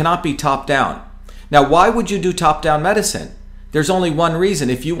 It cannot be top-down. Now, why would you do top-down medicine? There's only one reason.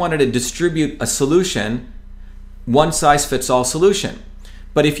 If you wanted to distribute a solution, one-size-fits-all solution.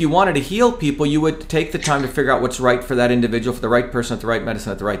 But if you wanted to heal people, you would take the time to figure out what's right for that individual, for the right person at the right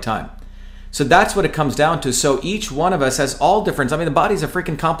medicine at the right time. So that's what it comes down to. So each one of us has all different. The body's a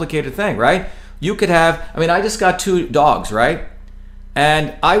freaking complicated thing, right? You could have, I just got 2 dogs, right?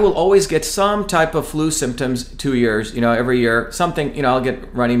 And I will always get some type of flu symptoms 2 years, every year. Something, I'll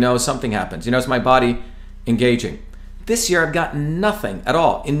get runny nose, something happens. It's my body engaging. This year I've got nothing at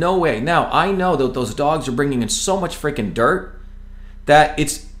all, in no way. Now, I know that those dogs are bringing in so much freaking dirt that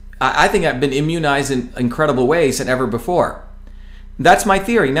I think I've been immunized in incredible ways than ever before. That's my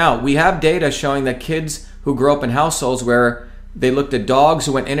theory. Now, we have data showing that kids who grow up in households where they looked at dogs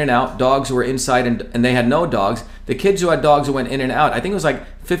who went in and out, dogs who were inside, and they had no dogs. The kids who had dogs who went in and out, I think it was like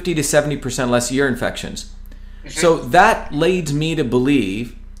 50 to 70% less ear infections. So that leads me to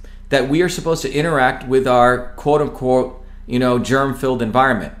believe that we are supposed to interact with our quote-unquote, germ-filled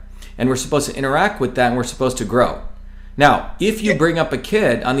environment. And we're supposed to interact with that, and we're supposed to grow. Now, if you bring up a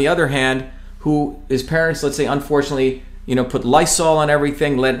kid, on the other hand, who his parents, let's say, unfortunately, put Lysol on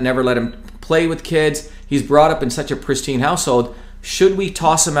everything, never let him play with kids, he's brought up in such a pristine household, should we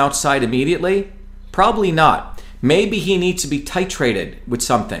toss him outside immediately? Probably not. Maybe he needs to be titrated with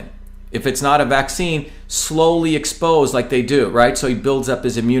something. If it's not a vaccine, slowly exposed like they do, right? So he builds up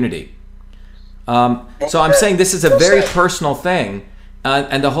his immunity. So I'm saying this is a very personal thing.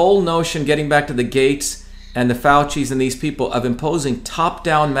 And the whole notion, getting back to the Gates and the Faucis and these people, of imposing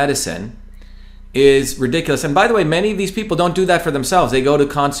top-down medicine is ridiculous. And by the way, many of these people don't do that for themselves. They go to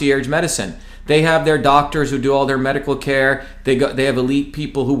concierge medicine. They have their doctors who do all their medical care. They have elite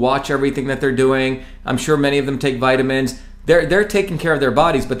people who watch everything that they're doing. I'm sure many of them take vitamins. They're taking care of their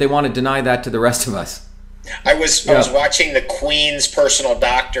bodies, but they want to deny that to the rest of us. I was watching the Queen's personal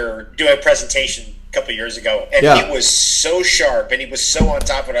doctor do a presentation a couple of years ago, and he was so sharp and he was so on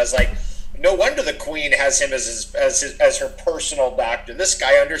top of it. I was like, no wonder the Queen has him as her personal doctor. This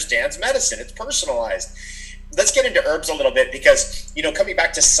guy understands medicine. It's personalized. Let's get into herbs a little bit, because coming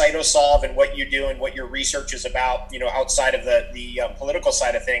back to Cytosolve and what you do and what your research is about, outside of the political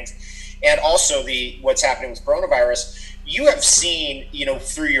side of things, and also what's happening with coronavirus, you have seen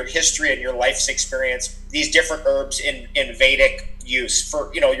through your history and your life's experience these different herbs in Vedic use.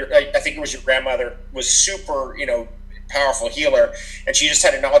 For I think it was your grandmother was super powerful healer, and she just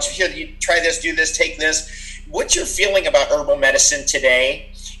had a knowledge of, here, you try this, do this, take this. What's your feeling about herbal medicine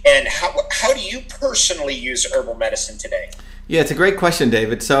today? And how do you personally use herbal medicine today? Yeah, it's a great question,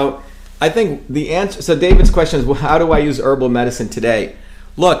 David. So I think the answer, so David's question is, well, how do I use herbal medicine today?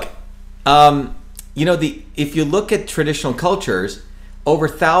 Look, if you look at traditional cultures, over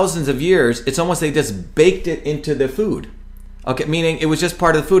thousands of years, it's almost they just baked it into the food. Okay, meaning it was just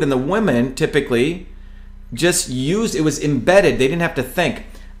part of the food, and the women typically just used, it was embedded. They didn't have to think.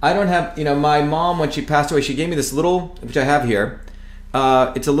 I don't have, my mom, when she passed away, she gave me this little, which I have here.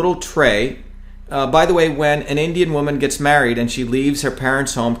 It's a little tray. By the way, when an Indian woman gets married and she leaves her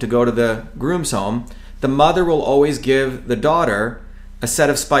parents' home to go to the groom's home, the mother will always give the daughter a set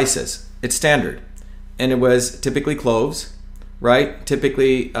of spices. It's standard. And it was typically cloves, right?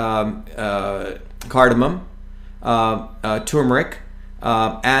 Typically cardamom, turmeric,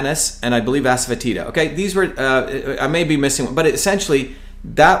 anise, and I believe asafoetida. Okay, these were, I may be missing one, but essentially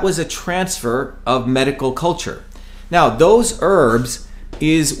that was a transfer of medical culture. Now, those herbs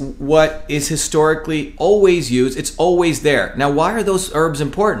is what is historically always used. It's always there. Now, why are those herbs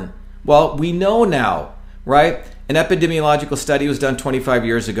important? Well, we know now, right? An epidemiological study was done 25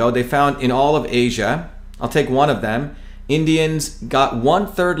 years ago. They found in all of Asia, I'll take one of them, Indians got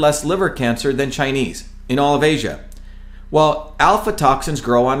 1/3 less liver cancer than Chinese in all of Asia. Well, alpha toxins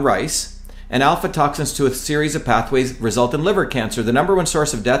grow on rice, and alpha toxins to a series of pathways result in liver cancer. The number one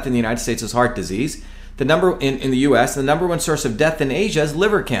source of death in the United States is heart disease. The number in the US, the number one source of death in Asia is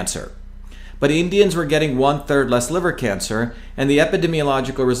liver cancer. But Indians were getting 1/3 less liver cancer, and the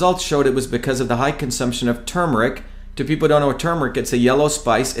epidemiological results showed it was because of the high consumption of turmeric. To people who don't know what turmeric, it's a yellow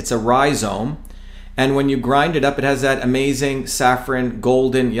spice, it's a rhizome, And when you grind it up, it has that amazing saffron,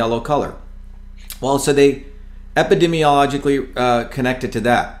 golden, yellow color. Well, so they epidemiologically connected to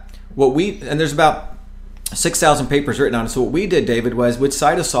that. And there's about 6,000 papers written on it. So what we did, David, was with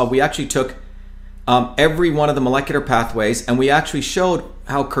CytoSolve, we actually took every one of the molecular pathways, and we actually showed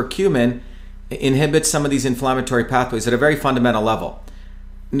how curcumin inhibits some of these inflammatory pathways at a very fundamental level.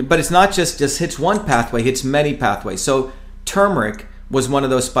 But it's not just hits one pathway, hits many pathways. So turmeric was one of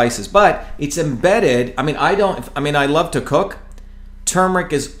those spices, but it's embedded. I mean, I love to cook.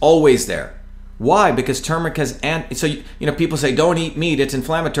 Turmeric is always there. Why? Because turmeric has, people say don't eat meat, it's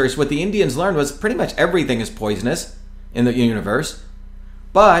inflammatory. So what the Indians learned was pretty much everything is poisonous in the universe,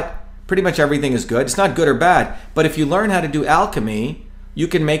 but pretty much everything is good. It's not good or bad, but if you learn how to do alchemy, you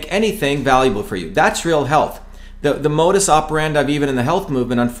can make anything valuable for you. That's real health. The modus operandi, even in the health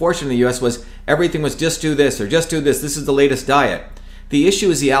movement, unfortunately, in the U.S. was everything was just do this or just do this. This is the latest diet. The issue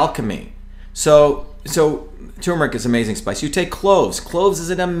is the alchemy. So turmeric is an amazing spice. You take cloves. Cloves is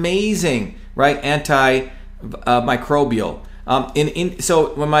an amazing, right, anti-microbial.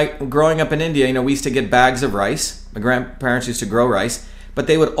 So when growing up in India, we used to get bags of rice. My grandparents used to grow rice, but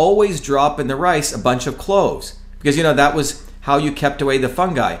they would always drop in the rice a bunch of cloves because that was how you kept away the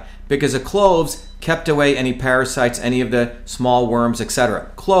fungi, because the cloves kept away any parasites, any of the small worms,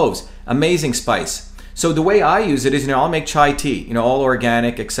 etc. Cloves, amazing spice. So the way I use it is, I'll make chai tea, all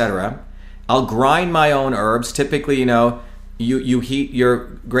organic, etc. I'll grind my own herbs. Typically, you heat your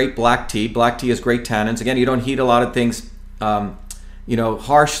great black tea. Black tea has great tannins. Again, you don't heat a lot of things,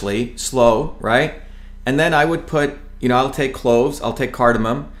 harshly, slow, right? And then I would put, I'll take cloves, I'll take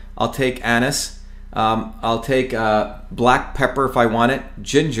cardamom, I'll take anise, I'll take black pepper if I want it,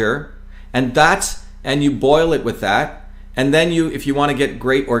 ginger, and you boil it with that. And then if you want to get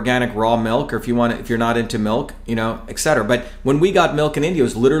great organic raw milk, or if you're not into milk, etc. But when we got milk in India, it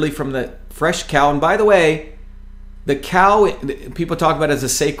was literally from the fresh cow. And by the way, the cow, people talk about it as a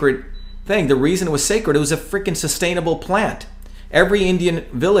sacred thing. The reason it was sacred, it was a freaking sustainable plant. Every Indian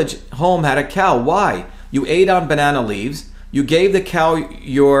village home had a cow. Why? You ate on banana leaves. You gave the cow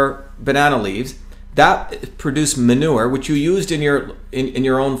your banana leaves. That produced manure, which you used in your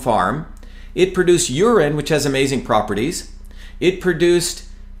own farm. It produced urine, which has amazing properties. It produced,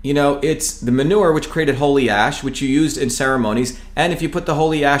 it's the manure, which created holy ash, which you used in ceremonies. And if you put the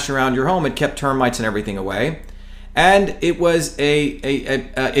holy ash around your home, it kept termites and everything away. And it was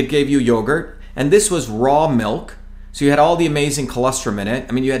it gave you yogurt. And this was raw milk. So you had all the amazing cholesterol in it.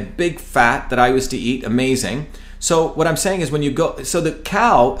 I mean, you had big fat that I used to eat, amazing. So what I'm saying is when you go, so the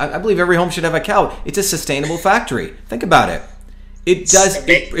cow, I believe every home should have a cow. It's a sustainable factory. Think about it.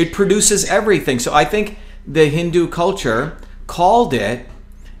 It produces everything. So I think the Hindu culture called it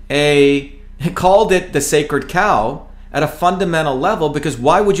the sacred cow at a fundamental level, because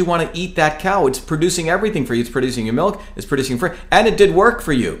why would you want to eat that cow? It's producing everything for you. It's producing your milk, it's producing and it did work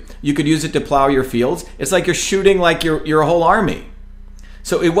for you. You could use it to plow your fields. It's like you're shooting like your whole army.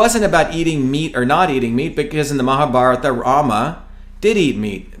 So it wasn't about eating meat or not eating meat, because in the Mahabharata, Rama did eat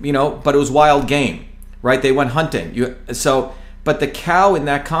meat, but it was wild game, right? They went hunting. But the cow in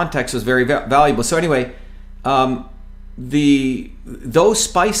that context was very valuable. So anyway, those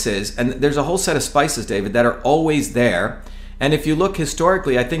spices, and there's a whole set of spices, David, that are always there. And if you look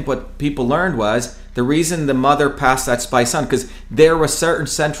historically, I think what people learned was the reason the mother passed that spice on, because there were certain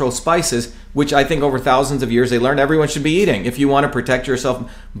central spices, which I think over thousands of years they learned everyone should be eating if you want to protect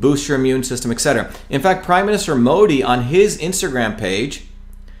yourself, boost your immune system, etc. In fact, Prime Minister Modi on his Instagram page,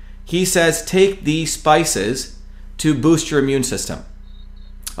 he says, take these spices to boost your immune system.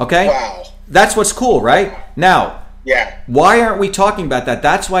 Okay? Wow. That's what's cool, right? Now, yeah. Why aren't we talking about that?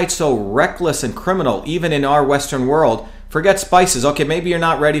 That's why it's so reckless and criminal, even in our Western world. Forget spices. Okay, maybe you're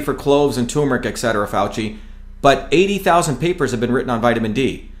not ready for cloves and turmeric, etc., Fauci, but 80,000 papers have been written on vitamin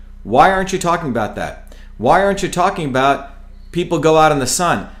D. Why aren't you talking about that? Why aren't you talking about people go out in the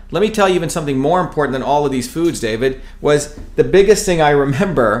sun? Let me tell you even something more important than all of these foods, David, was the biggest thing I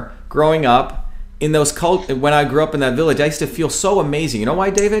remember growing up in those when I grew up in that village. I used to feel so amazing. You know why,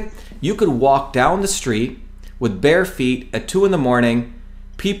 David? You could walk down the street with bare feet at 2 a.m.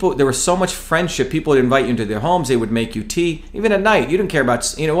 People, there was so much friendship. People would invite you into their homes. They would make you tea, even at night. You didn't care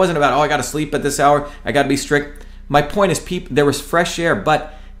about, it wasn't about, I got to sleep at this hour. I got to be strict. My point is, there was fresh air,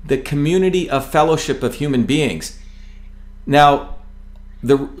 but the community of fellowship of human beings. Now,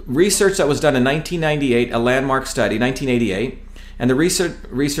 the research that was done in 1998, a landmark study, 1988, and the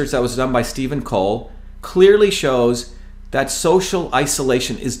research that was done by Stephen Cole clearly shows that social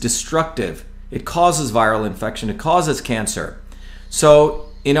isolation is destructive. It causes viral infection. It causes cancer. So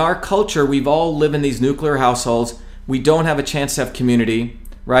in our culture, we've all lived in these nuclear households. We don't have a chance to have community,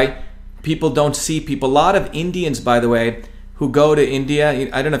 right? people don't see people. A lot of Indians, by the way, who go to India,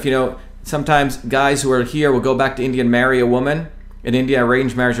 I don't know if you know, sometimes guys who are here will go back to India and marry a woman in India,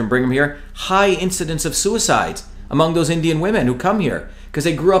 arranged marriage, and bring them here. High incidence of suicides among those Indian women who come here because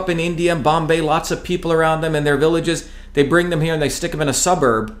they grew up in India and Bombay, lots of people around them in their villages. They bring them here and they stick them in a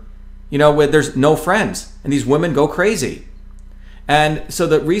suburb, where there's no friends. And these women go crazy. And so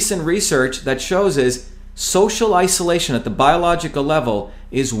the recent research that shows is social isolation at the biological level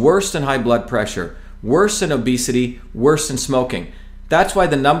is worse than high blood pressure, worse than obesity, worse than smoking. That's why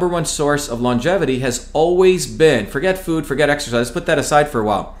the number one source of longevity has always been, forget food, forget exercise, put that aside for a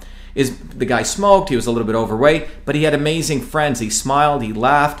while, is the guy smoked, he was a little bit overweight, but he had amazing friends. He smiled, he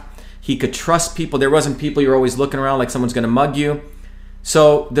laughed, he could trust people. There wasn't people you're always looking around like someone's going to mug you.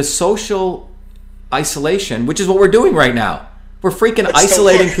 So the social isolation, which is what we're doing right now, we're freaking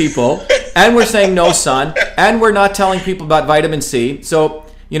isolating people, and we're saying no sun, and we're not telling people about vitamin C. So,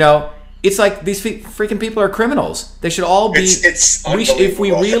 it's like these freaking people are criminals. They should all be. If we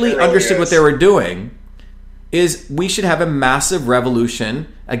really understood what they were doing, we should have a massive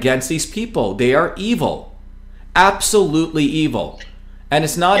revolution against these people. They are evil, absolutely evil, and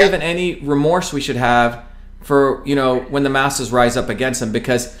it's not even any remorse we should have for when the masses rise up against them,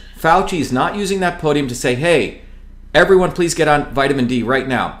 because Fauci is not using that podium to say, "Hey, everyone, please get on vitamin D right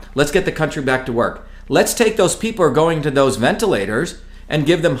now. Let's get the country back to work. Let's take those people who are going to those ventilators and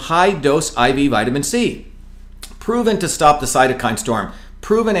give them high-dose IV vitamin C. Proven to stop the cytokine storm.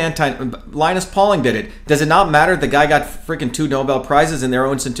 Proven Linus Pauling did it. Does it not matter the guy got freaking 2 Nobel Prizes in their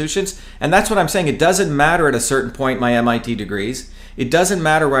own institutions? And that's what I'm saying. It doesn't matter at a certain point, my MIT degrees. It doesn't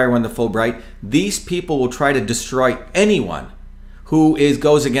matter where I won the Fulbright. These people will try to destroy anyone who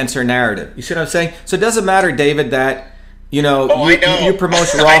goes against their narrative. You see what I'm saying? So it doesn't matter, David, that you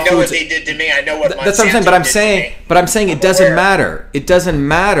promote raw I know foods. what they did to me. I know what That's what I'm saying. But I'm saying it doesn't matter. It doesn't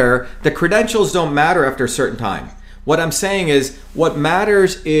matter. The credentials don't matter after a certain time. What I'm saying is, what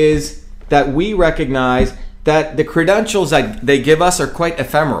matters is that we recognize that the credentials that they give us are quite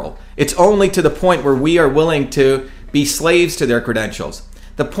ephemeral. It's only to the point where we are willing to be slaves to their credentials.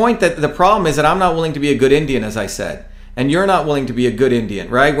 The problem is that I'm not willing to be a good Indian, as I said, and you're not willing to be a good Indian,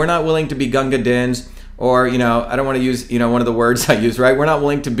 right? We're not willing to be Gunga Dins, or I don't want to use one of the words I use, right? We're not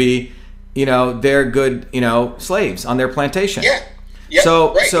willing to be their good slaves on their plantation. Yeah. Yep,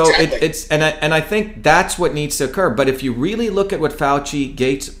 so exactly. I think that's what needs to occur. But if you really look at what Fauci,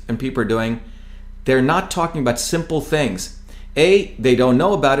 Gates, and people are doing, they're not talking about simple things. A, they don't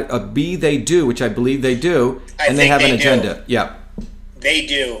know about it. Or B, they do, which I believe they do, and they have an agenda. Yeah. They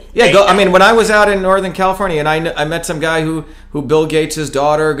do. Yeah, I mean, when I was out in Northern California, and I met some guy who Bill Gates'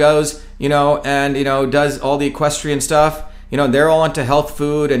 daughter goes, and does all the equestrian stuff. They're all into health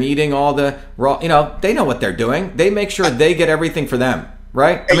food and eating all the raw. They know what they're doing. They make sure they get everything for them,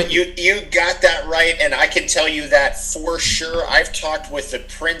 right? I mean, you got that right, and I can tell you that for sure. I've talked with the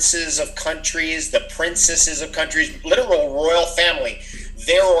princes of countries, the princesses of countries, literal royal family.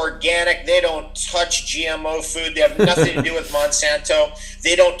 They're organic. They don't touch GMO food. They have nothing to do with Monsanto.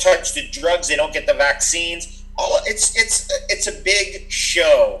 They don't touch the drugs. They don't get the vaccines. It's a big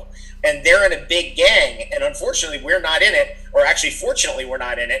show, and they're in a big gang. And unfortunately, we're not in it. Or actually, fortunately, we're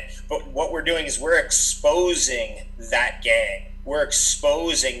not in it. But what we're doing is we're exposing that gang. We're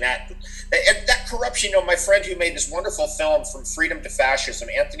exposing that corruption. My friend who made this wonderful film From Freedom to Fascism,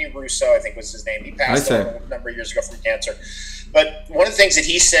 Anthony Russo, I think was his name. He passed away a number of years ago from cancer. But one of the things that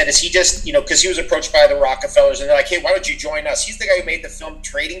he said is he just, because he was approached by the Rockefellers, and they're like, hey, why don't you join us? He's the guy who made the film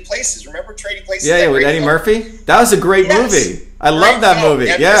Trading Places. Remember Trading Places? Yeah, with Eddie Murphy? That was a great movie. I love that movie.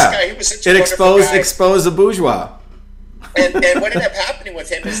 Yeah. This guy, he was such a exposed the bourgeois. And what ended up happening with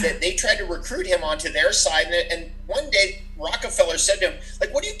him is that they tried to recruit him onto their side. And one day, Rockefeller said to him,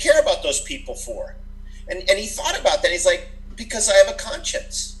 like, what do you care about those people for? And he thought about that. He's like, because I have a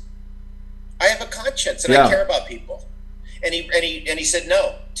conscience. I have a conscience, and I care about people. And he said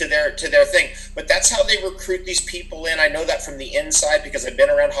no to their thing. But that's how they recruit these people in. I know that from the inside because I've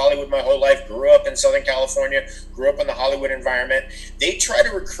been around Hollywood my whole life, grew up in Southern California, grew up in the Hollywood environment. They try to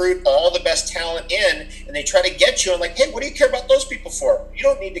recruit all the best talent in, and they try to get you and like, hey, what do you care about those people for? You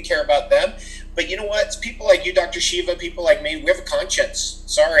don't need to care about them. But you know what? It's people like you, Dr. Shiva, people like me, we have a conscience.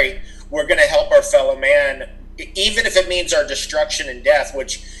 Sorry, we're going to help our fellow man, even if it means our destruction and death,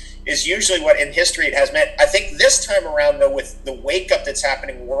 which is usually what in history it has meant. I think this time around, though, with the wake-up that's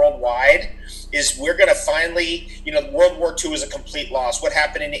happening worldwide, is we're going to finally, World War II was a complete loss. What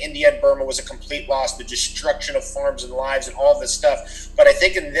happened in India and Burma was a complete loss, the destruction of farms and lives and all this stuff. But I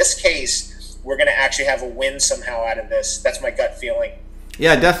think in this case, we're going to actually have a win somehow out of this. That's my gut feeling.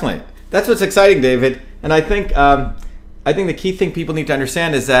 Yeah, definitely. That's what's exciting, David. And I think the key thing people need to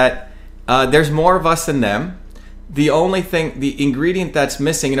understand is that There's more of us than them. The only thing, the ingredient that's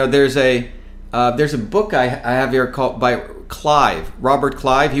missing, there's a book I have here called by Robert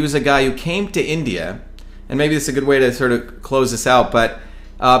Clive. He was a guy who came to India, and maybe this is a good way to sort of close this out, but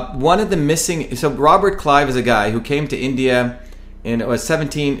one of the missing, so Robert Clive is a guy who came to India in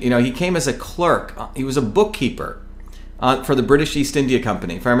 17, he came as a clerk. He was a bookkeeper for the British East India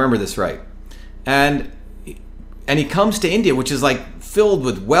Company, if I remember this right. And he comes to India, which is like filled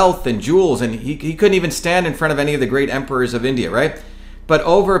with wealth and jewels, and he couldn't even stand in front of any of the great emperors of India, right? But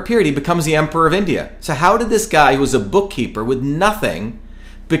over a period, he becomes the emperor of India. So how did this guy who was a bookkeeper with nothing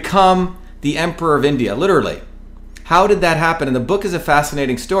become the emperor of India, literally? How did that happen? And the book is a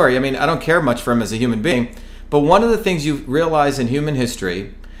fascinating story. I mean, I don't care much for him as a human being, but one of the things you realize in human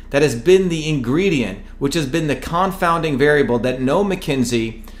history that has been the ingredient, which has been the confounding variable that no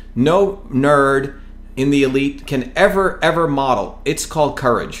McKinsey, no nerd in the elite can ever model. It's called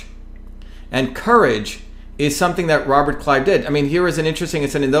courage. And courage is something that Robert Clive did. I mean, here is an interesting,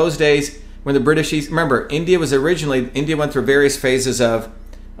 it's in those days when the British East, remember, India went through various phases of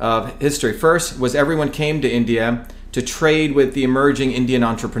history. First was everyone came to India to trade with the emerging Indian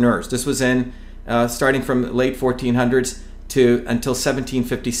entrepreneurs. This was starting from late 1400s until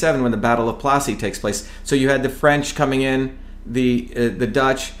 1757 when the Battle of Plassey takes place. So you had the French coming in, the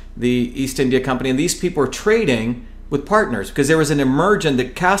Dutch, the East India Company, and these people were trading with partners because there was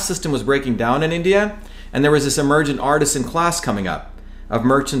the caste system was breaking down in India, and there was this emergent artisan class coming up of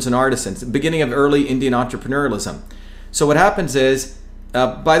merchants and artisans, the beginning of early Indian entrepreneurialism. So what happens is,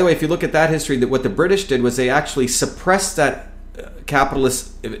 by the way, if you look at that history, that what the British did was they actually suppressed that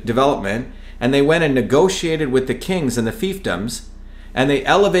capitalist development, and they went and negotiated with the kings and the fiefdoms, and they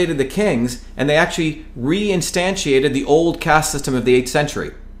elevated the kings, and they actually reinstantiated the old caste system of the 8th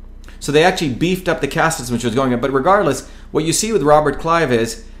century. So they actually beefed up the caste system which was going on. But regardless, what you see with Robert Clive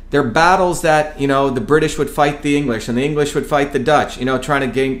is there are battles that, the British would fight the English and the English would fight the Dutch, trying to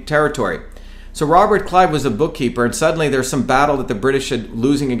gain territory. So Robert Clive was a bookkeeper, and suddenly there's some battle that the British had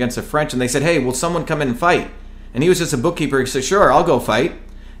losing against the French, and they said, hey, will someone come in and fight? And he was just a bookkeeper. He said, sure, I'll go fight.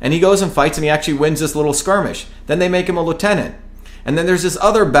 And he goes and fights, and he actually wins this little skirmish. Then they make him a lieutenant. And then there's this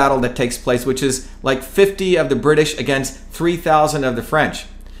other battle that takes place, which is like 50 of the British against 3,000 of the French.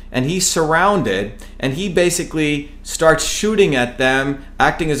 And he's surrounded, and he basically starts shooting at them,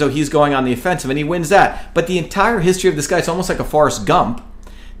 acting as though he's going on the offensive, and he wins that. But the entire history of this guy, it's almost like a Forrest Gump,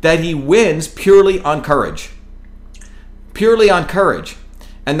 that he wins purely on courage. Purely on courage.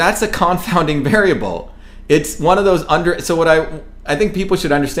 And that's a confounding variable. It's one of those so what I think people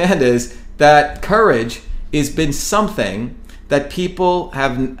should understand is that courage has been something that people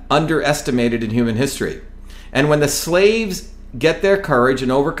have underestimated in human history. And when the slaves get their courage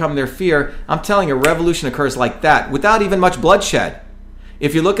and overcome their fear, I'm telling you, a revolution occurs like that without even much bloodshed.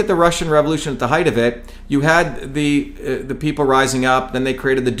 If you look at the Russian Revolution at the height of it, you had the people rising up, then they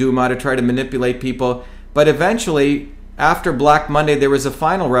created the Duma to try to manipulate people. But eventually, after Black Monday, there was a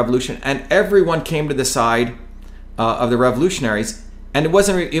final revolution, and everyone came to the side of the revolutionaries, and it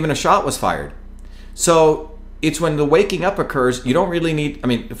wasn't even a shot was fired. So it's when the waking up occurs, you don't really need,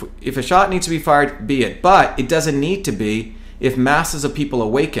 if a shot needs to be fired, be it. But it doesn't need to be if masses of people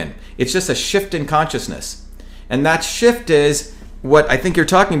awaken. It's just a shift in consciousness. And that shift is what I think you're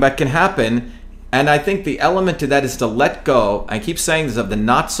talking about can happen. And I think the element to that is to let go, I keep saying this, of the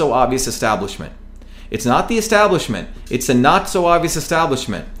not so obvious establishment. It's not the establishment, it's the not so obvious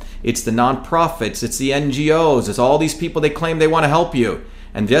establishment. It's the nonprofits, it's the NGOs, it's all these people they claim they want to help you.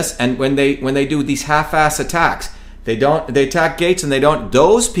 And when they do these half-ass attacks, they attack Gates and they don't,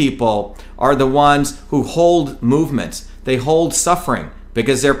 those people are the ones who hold movements. They hold suffering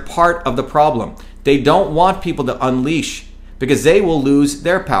because they're part of the problem. They don't want people to unleash because they will lose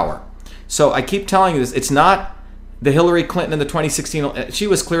their power. So I keep telling you this, it's not the Hillary Clinton in the 2016, she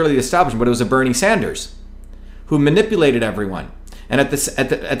was clearly the establishment, but it was a Bernie Sanders who manipulated everyone. And at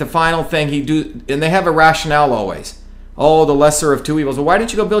the final thing and they have a rationale always. Oh, the lesser of two evils. Well, why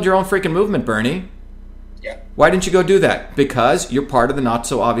didn't you go build your own freaking movement, Bernie? Yeah. Why didn't you go do that? Because you're part of the not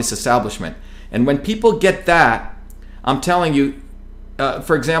so obvious establishment. And when people get that, I'm telling you,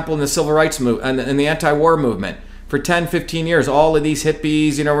 for example, in the civil rights movement and the anti-war movement, for 10, 15 years, all of these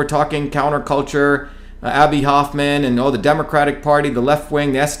hippies, we're talking counterculture, Abby Hoffman and the Democratic Party, the left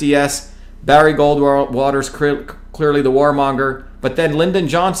wing, the SDS, Barry Goldwater's clearly the warmonger. But then Lyndon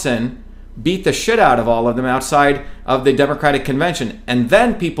Johnson beat the shit out of all of them outside of the Democratic Convention. And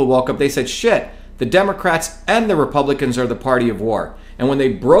then people woke up, they said, shit, the Democrats and the Republicans are the party of war. And when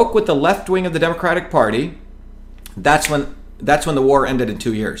they broke with the left wing of the Democratic Party, that's when the war ended in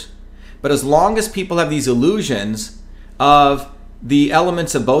 2 years. But as long as people have these illusions of the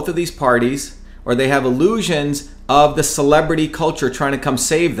elements of both of these parties, or they have illusions of the celebrity culture trying to come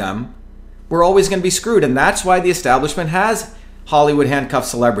save them, we're always going to be screwed. And that's why the establishment has Hollywood handcuffed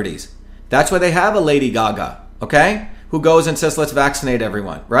celebrities. That's why they have a Lady Gaga, okay, who goes and says, let's vaccinate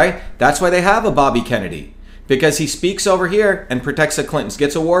everyone, right? That's why they have a Bobby Kennedy, because he speaks over here and protects the Clintons,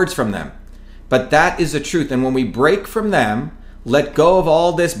 gets awards from them. But that is the truth. And when we break from them, let go of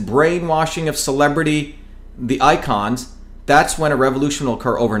all this brainwashing of celebrity, the icons, that's when a revolution will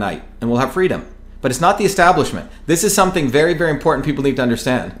occur overnight and we'll have freedom. But it's not the establishment. This is something very, very important people need to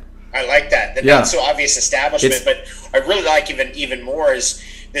understand. I like that. The not so obvious establishment, but I really like even more is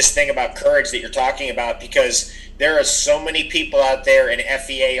this thing about courage that you're talking about, because there are so many people out there in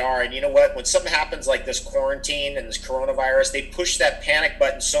FEAR, and you know what? When something happens like this quarantine and this coronavirus, they push that panic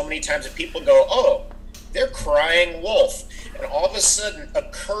button so many times that people go, oh, they're crying wolf. And all of a sudden, a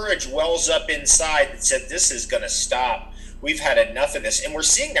courage wells up inside that said, this is going to stop. We've had enough of this. And we're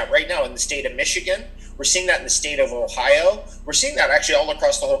seeing that right now in the state of Michigan. We're seeing that in the state of Ohio. We're seeing that actually all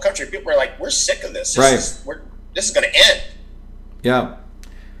across the whole country. People are like, we're sick of this. This is going to end. Yeah.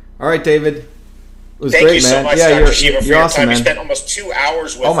 All right, David. It was Thank great, you man. so much, Yeah, Dr. Shiva, for your awesome, time. man. You spent almost 2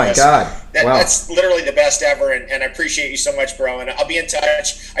 hours with us. Oh, my God. Wow. That's literally the best ever, and I appreciate you so much, bro. And I'll be in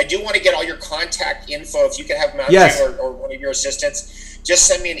touch. I do want to get all your contact info. If you could have them out to you or one of your assistants, just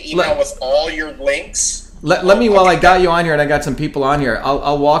send me an email with all your links. Let me, while I got you on here and I got some people on here,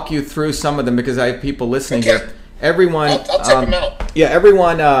 I'll walk you through some of them because I have people listening here. Everyone, I'll check them out. Yeah,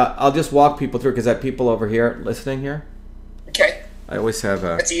 everyone, I'll just walk people through because I have people over here listening here. Okay. I always have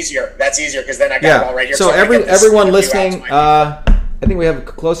That's easier because then I got it all right here. So everyone listening, I think we have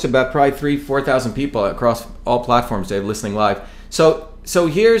close to about probably 3,000-4,000 people across all platforms, Dave, listening live. So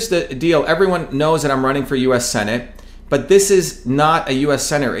here's the deal. Everyone knows that I'm running for U.S. Senate, but this is not a U.S.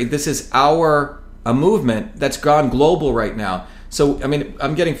 Senate. This is a movement that's gone global right now. So, I mean,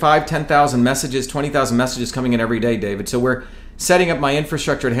 I'm getting 10,000 messages, 20,000 messages coming in every day, David. So we're setting up my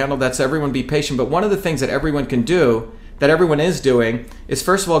infrastructure to handle that, so everyone be patient. But one of the things that everyone can do, that everyone is doing, is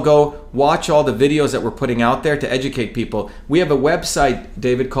first of all, go watch all the videos that we're putting out there to educate people. We have a website,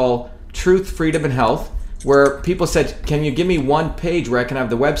 David, called Truth, Freedom, and Health, where people said, can you give me one page where I can have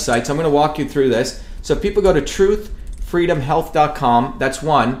the website? So I'm going to walk you through this. So if people go to truthfreedomhealth.com, that's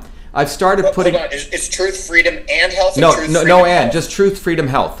one. I've started putting... Hold on. It's Truth, Freedom, and Health? Just Truth, Freedom,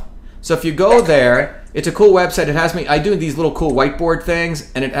 Health. So if you go there, it's a cool website. It has me... I do these little cool whiteboard things,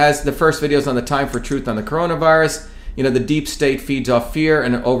 and it has the first videos on the time for truth on the coronavirus. You know, the deep state feeds off fear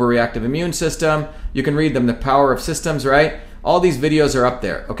and an overreactive immune system. You can read them, the power of systems, right? All these videos are up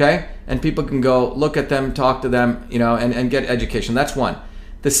there, okay? And people can go look at them, talk to them, you know, and get education. That's one.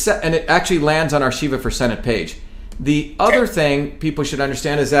 And it actually lands on our Shiva for Senate page. The other thing people should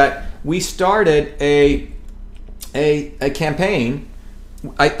understand is that we started a campaign.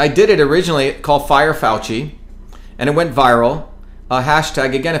 I did it originally called Fire Fauci, and it went viral.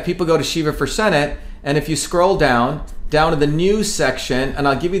 Hashtag, again, if people go to Shiva for Senate, and if you scroll down to the news section, and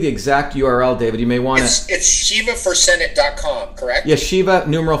I'll give you the exact URL, David, you may want to... It's shivaforsenate.com, correct? Yeah, Shiva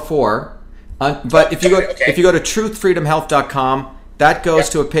numeral 4. But if you go to truthfreedomhealth.com, that goes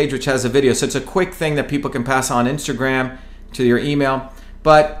to a page which has a video. So it's a quick thing that people can pass on Instagram to your email.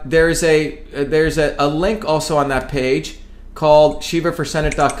 But there's a link also on that page called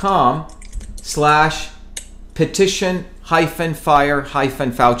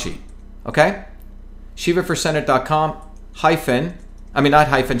shivaforsenate.com/petition-fire-Fauci. Okay?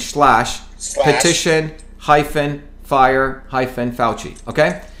 shivaforsenate.com/petition-fire-Fauci.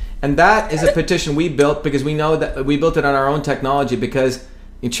 Okay? And that is a petition we built because we know that we built it on our own technology because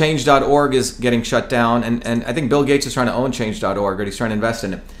change.org is getting shut down. And I think Bill Gates is trying to own change.org, or he's trying to invest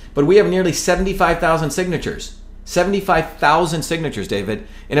in it. But we have nearly 75,000 signatures. 75,000 signatures, David.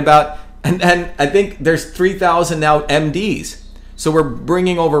 And I think there's 3,000 now MDs. So we're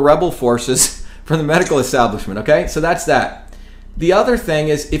bringing over rebel forces from the medical establishment, okay? So that's that. The other thing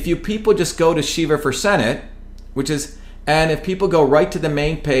is if people just go to Shiva for Senate, and if people go right to the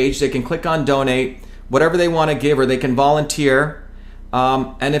main page, they can click on donate, whatever they want to give, or they can volunteer.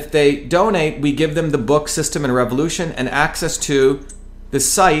 And if they donate, we give them the book System and Revolution and access to the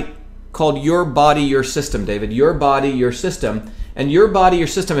site called Your Body, Your System, David. Your Body, Your System. And Your Body, Your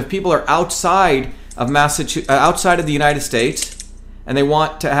System, if people are outside of Massachusetts, outside of the United States, and they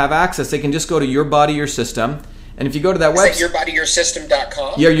want to have access, they can just go to Your Body, Your System. And if you go to that website... Is that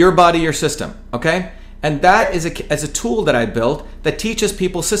yourbodyyoursystem.com? Yeah, Your Body, Your System, okay? And that is a tool that I built that teaches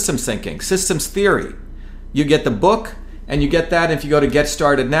people systems thinking, systems theory. You get the book, and you get that if you go to Get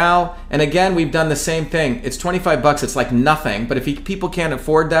Started Now. And again, we've done the same thing. It's $25. It's like nothing. But if people can't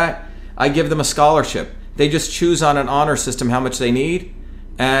afford that, I give them a scholarship. They just choose on an honor system how much they need,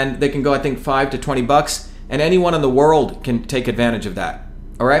 and they can go, I think, $5 to $20, and anyone in the world can take advantage of that.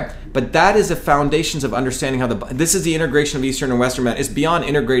 All right, but that is the foundations of understanding how this is the integration of Eastern and Western medicine. It's beyond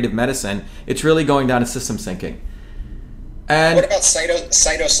integrative medicine. It's really going down to system thinking. And what about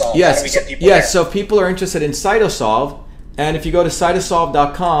Cytosolve? Yes, how do we get people there? So people are interested in Cytosolve, and if you go to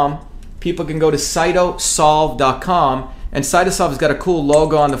cytosolve.com, people can go to cytosolve.com, and Cytosolve has got a cool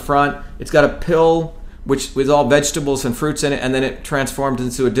logo on the front. It's got a pill which with all vegetables and fruits in it, and then it transformed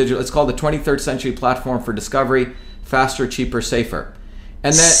into a digital. It's called the 23rd Century Platform for Discovery, Faster, Cheaper, Safer.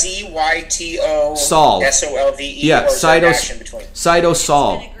 And then CYTO Solve. SOLVE. Yeah, or is there a dash in between?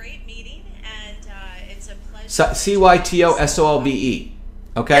 Cytosolve. It's been a great meeting, and it's a pleasure. CYTOSOLVE.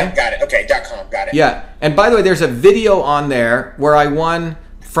 Okay? Yeah, got it. Okay, .com. Got it. Yeah. And by the way, there's a video on there where I won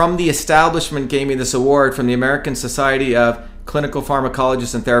from the establishment, gave me this award from the American Society of Clinical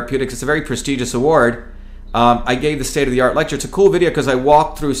Pharmacologists and Therapeutics. It's a very prestigious award. I gave the state-of-the-art lecture. It's a cool video because I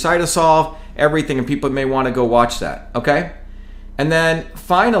walked through Cytosolve, everything, and people may want to go watch that. Okay? And then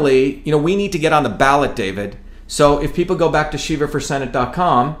finally, we need to get on the ballot, David. So if people go back to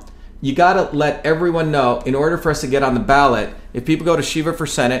ShivaForSenate.com, you got to let everyone know, in order for us to get on the ballot, if people go to Shiva for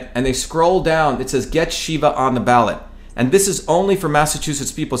Senate and they scroll down, it says Get Shiva on the Ballot. And this is only for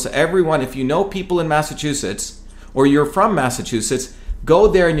Massachusetts people. So everyone, if you know people in Massachusetts or you're from Massachusetts, go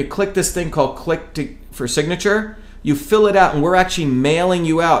there and you click this thing called for signature. You fill it out, and we're actually mailing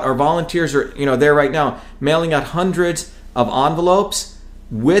you out. Our volunteers are there right now, mailing out hundreds of envelopes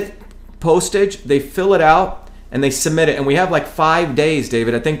with postage. They fill it out and they submit it, and we have like 5 days,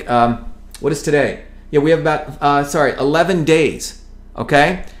 David. I think what is today? Yeah, we have about 11 days,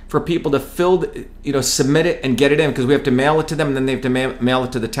 okay, for people to submit it and get it in, because we have to mail it to them, and then they have to mail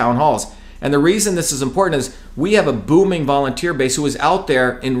it to the town halls. And the reason this is important is we have a booming volunteer base who is out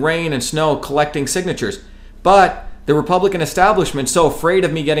there in rain and snow collecting signatures, but the Republican establishment so afraid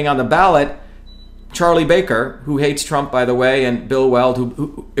of me getting on the ballot. Charlie Baker, who hates Trump, by the way, and Bill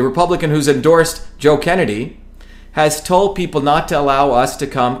Weld, a Republican who's endorsed Joe Kennedy, has told people not to allow us to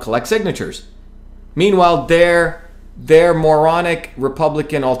come collect signatures. Meanwhile, their moronic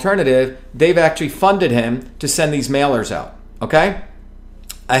Republican alternative, they've actually funded him to send these mailers out, okay?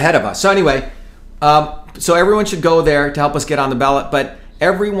 Ahead of us. So anyway, so everyone should go there to help us get on the ballot, but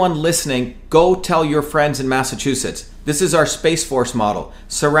everyone listening, go tell your friends in Massachusetts. This is our Space Force model.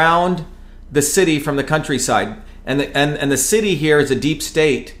 Surround the city from the countryside, and the city here is a deep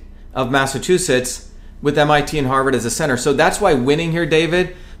state of Massachusetts with MIT and Harvard as a center. So that's why winning here,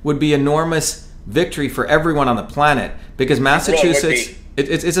 David, would be enormous victory for everyone on the planet, because Massachusetts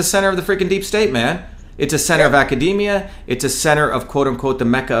it's a center of the freaking deep state, man. It's a center of academia. It's a center of quote unquote the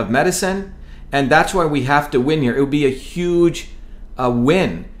Mecca of medicine, and that's why we have to win here. It would be a huge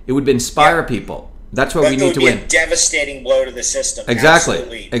win. It would inspire people. That's why we need to win. It would be a devastating blow to the system. Exactly.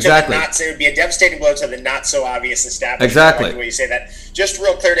 Absolutely. Exactly. It would be a devastating blow to the not so obvious establishment. Exactly. I like the way you say that. Just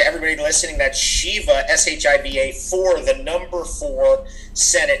real clear to everybody listening, that's Shiva, SHIVA, 4, the number 4,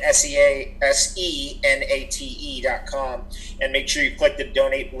 Senate, SENATE.com. And make sure you click the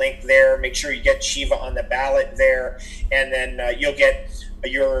donate link there. Make sure you get Shiva on the ballot there. And then you'll get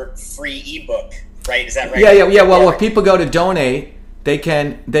your free ebook, right? Is that right? Yeah. Well, if people go to donate, They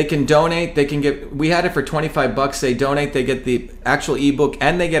can donate. They can get. We had it for $25. They donate. They get the actual ebook,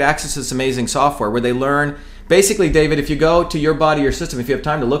 and they get access to this amazing software where they learn. Basically, David, if you go to Your Body, Your System, if you have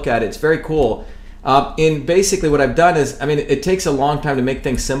time to look at it, it's very cool. In basically what I've done is, it takes a long time to make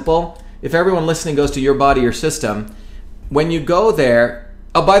things simple. If everyone listening goes to Your Body, Your System, when you go there.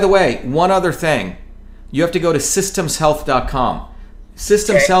 Oh, by the way, one other thing, you have to go to systemshealth.com.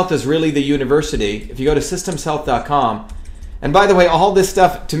 Systems Health is really the university. If you go to systemshealth.com. And by the way, all this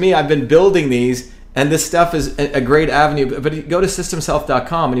stuff, to me, I've been building these, and this stuff is a great avenue. But if you go to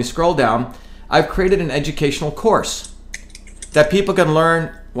systemshealth.com and you scroll down, I've created an educational course that people can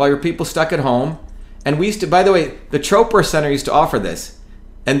learn while you're people stuck at home. And we used to, by the way, the Chopra Center used to offer this,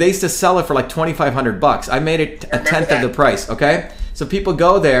 and they used to sell it for like $2,500. I made it a tenth of the price, okay? So people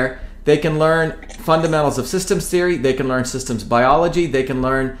go there, they can learn fundamentals of systems theory, they can learn systems biology, they can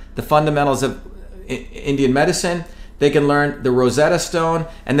learn the fundamentals of Indian medicine, they can learn the Rosetta Stone,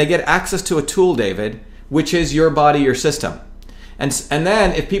 and they get access to a tool, David, which is Your Body, Your System. And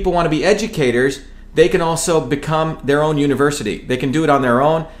then if people want to be educators, they can also become their own university. They can do it on their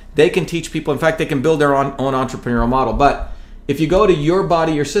own. They can teach people. In fact, they can build their own entrepreneurial model. But if you go to Your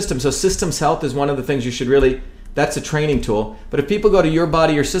Body, Your System, so Systems Health is one of the things you should really, that's a training tool. But if people go to Your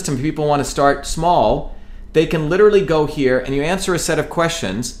Body, Your System, if people want to start small, they can literally go here and you answer a set of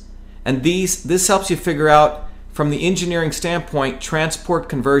questions. And this helps you figure out, from the engineering standpoint, transport,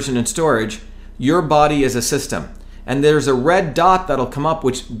 conversion, and storage. your body is a system. And there's a red dot that'll come up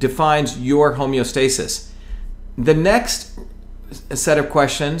which defines your homeostasis. The next set of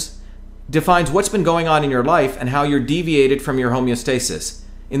questions defines what's been going on in your life and how you're deviated from your homeostasis.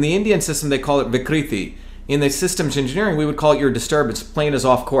 In the Indian system, they call it Vikriti. In the systems engineering, we would call it your disturbance. Plane is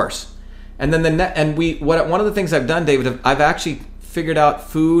off course. And then one of the things I've done, David, I've actually figured out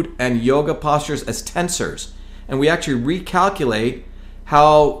food and yoga postures as tensors, and we actually recalculate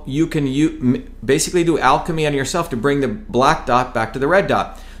how you can basically do alchemy on yourself to bring the black dot back to the red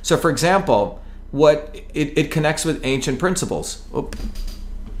dot. So, for example, it connects with ancient principles. Oop.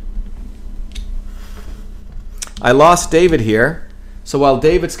 I lost David here, so while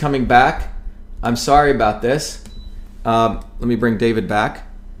David's coming back, I'm sorry about this. Let me bring David back.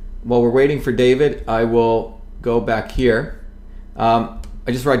 While we're waiting for David, I will go back here. I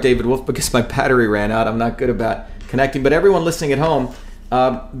just wrote David Wolf because my battery ran out. I'm not good about connecting, but everyone listening at home,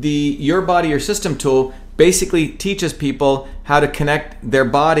 the Your Body, Your System tool basically teaches people how to connect their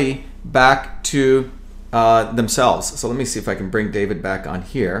body back to themselves. So let me see if I can bring David back on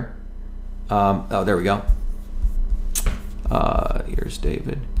here. Oh, there we go. Here's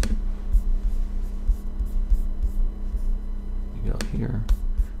David. Go here.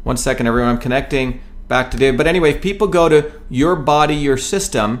 1 second, everyone. I'm connecting back to David. But anyway, if people go to Your Body, Your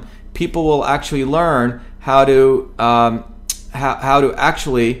System, people will actually learn how to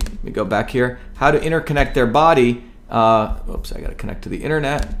actually. Let me go back here. How to interconnect their body. Oops, I got to connect to the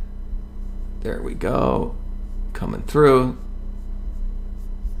internet. There we go. Coming through.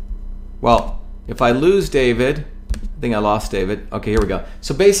 Well, if I lose David, I think I lost David. Okay, here we go.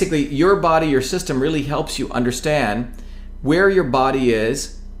 So basically, Your Body, Your System really helps you understand where your body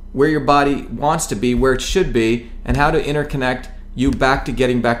is, where your body wants to be, where it should be, and how to interconnect you back to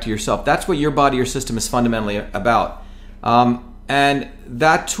getting back to yourself. That's what Your Body, Your System is fundamentally about. And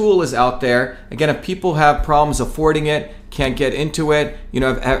that tool is out there. Again, if people have problems affording it, can't get into it,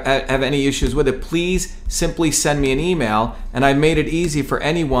 have any issues with it, please simply send me an email, and I made it easy for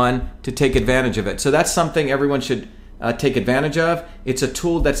anyone to take advantage of it. So that's something everyone should take advantage of. It's a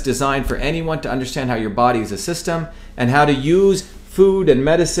tool that's designed for anyone to understand how your body is a system and how to use food and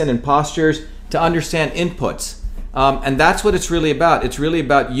medicine and postures to understand inputs. And that's what it's really about. It's really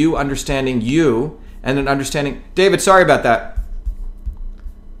about you understanding you and then understanding. David, sorry about that.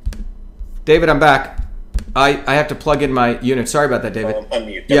 David, I'm back. I have to plug in my unit. Sorry about that, David.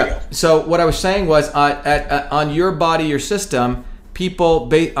 Unmute. Yeah. So what I was saying was on Your Body, Your System,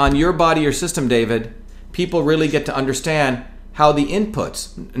 on Your Body, Your System, David, people really get to understand how the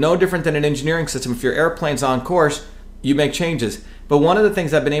inputs, no different than an engineering system. If your airplane's on course, you make changes. But one of the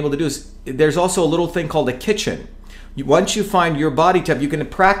things I've been able to do is there's also a little thing called a kitchen. Once you find your body type, you can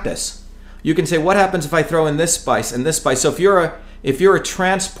practice. You can say, what happens if I throw in this spice and this spice? So if you're a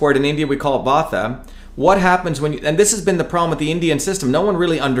transport in India, we call it vata. What happens when you, and this has been the problem with the Indian system, no one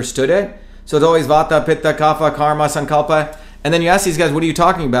really understood it. So it's always vata, pitta, kapha, karma, sankalpa. And then you ask these guys, what are you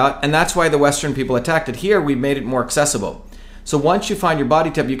talking about? And that's why the Western people attacked it. Here, we've made it more accessible. So once you find your body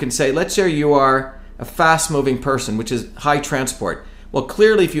type, you can say, let's say you are a fast-moving person, which is high transport. Well,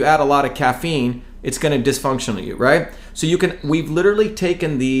 clearly, if you add a lot of caffeine, it's going to dysfunction you, right? So we've literally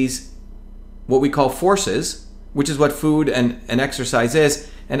taken these, what we call forces, which is what food and exercise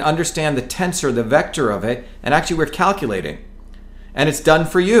is, and understand the tensor, the vector of it, and actually we're calculating. And it's done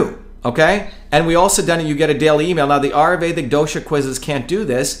for you. Okay? And we also done it, you get a daily email. Now the Ayurvedic dosha quizzes can't do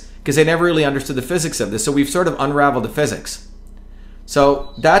this because they never really understood the physics of this. So we've sort of unraveled the physics.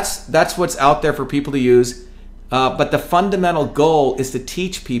 So that's what's out there for people to use. But the fundamental goal is to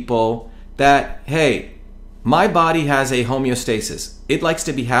teach people that, hey, my body has a homeostasis. It likes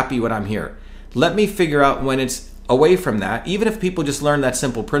to be happy when I'm here. Let me figure out when it's away from that, even if people just learn that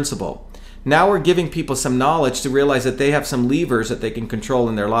simple principle. Now we're giving people some knowledge to realize that they have some levers that they can control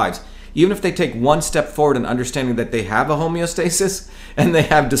in their lives. Even if they take one step forward in understanding that they have a homeostasis and they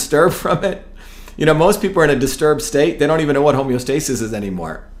have disturbed from it. Most people are in a disturbed state. They don't even know what homeostasis is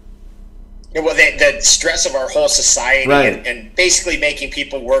anymore. Well, the stress of our whole society, right, and basically making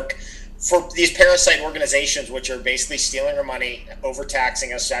people work for these parasite organizations, which are basically stealing our money,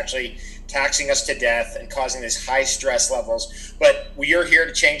 overtaxing us, actually taxing us to death and causing these high stress levels. But we are here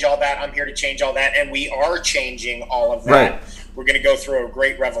to change all that. I'm here to change all that. And we are changing all of that. Right. We're going to go through a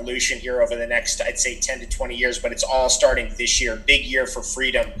great revolution here over the next, I'd say, 10 to 20 years, but it's all starting this year. Big year for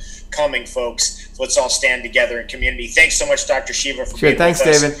freedom coming, folks. So let's all stand together in community. Thanks so much, Dr. Shiva, for being with us.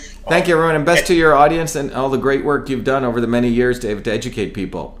 Thanks, David. Thank you, everyone. And best to your audience and all the great work you've done over the many years, David, to educate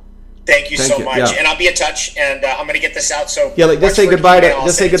people. Thank you so much. Yeah. And I'll be in touch, and I'm going to get this out. So just say goodbye to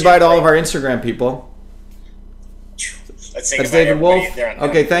all of our Instagram people. Let's say That's goodbye David to Wolf.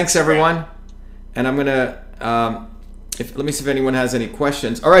 Okay, thanks, everyone. And I'm gonna let me see if anyone has any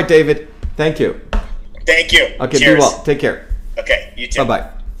questions. All right, David. Thank you. Thank you. Okay. Cheers. Be well. Take care. Okay. You too. Bye bye.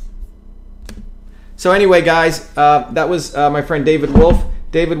 So anyway, guys, that was my friend David Wolf.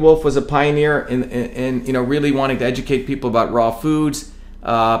 David Wolf was a pioneer in really wanting to educate people about raw foods,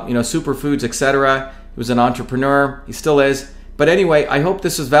 superfoods, etc. He was an entrepreneur. He still is. But anyway, I hope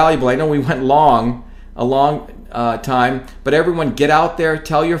this was valuable. I know we went a long time, but everyone get out there,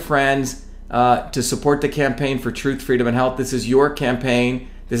 tell your friends to support the campaign for truth, freedom, and health. This is your campaign.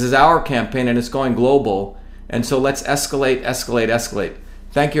 This is our campaign, and it's going global. And so let's escalate.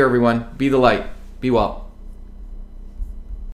 Thank you, everyone. Be the light. Be well.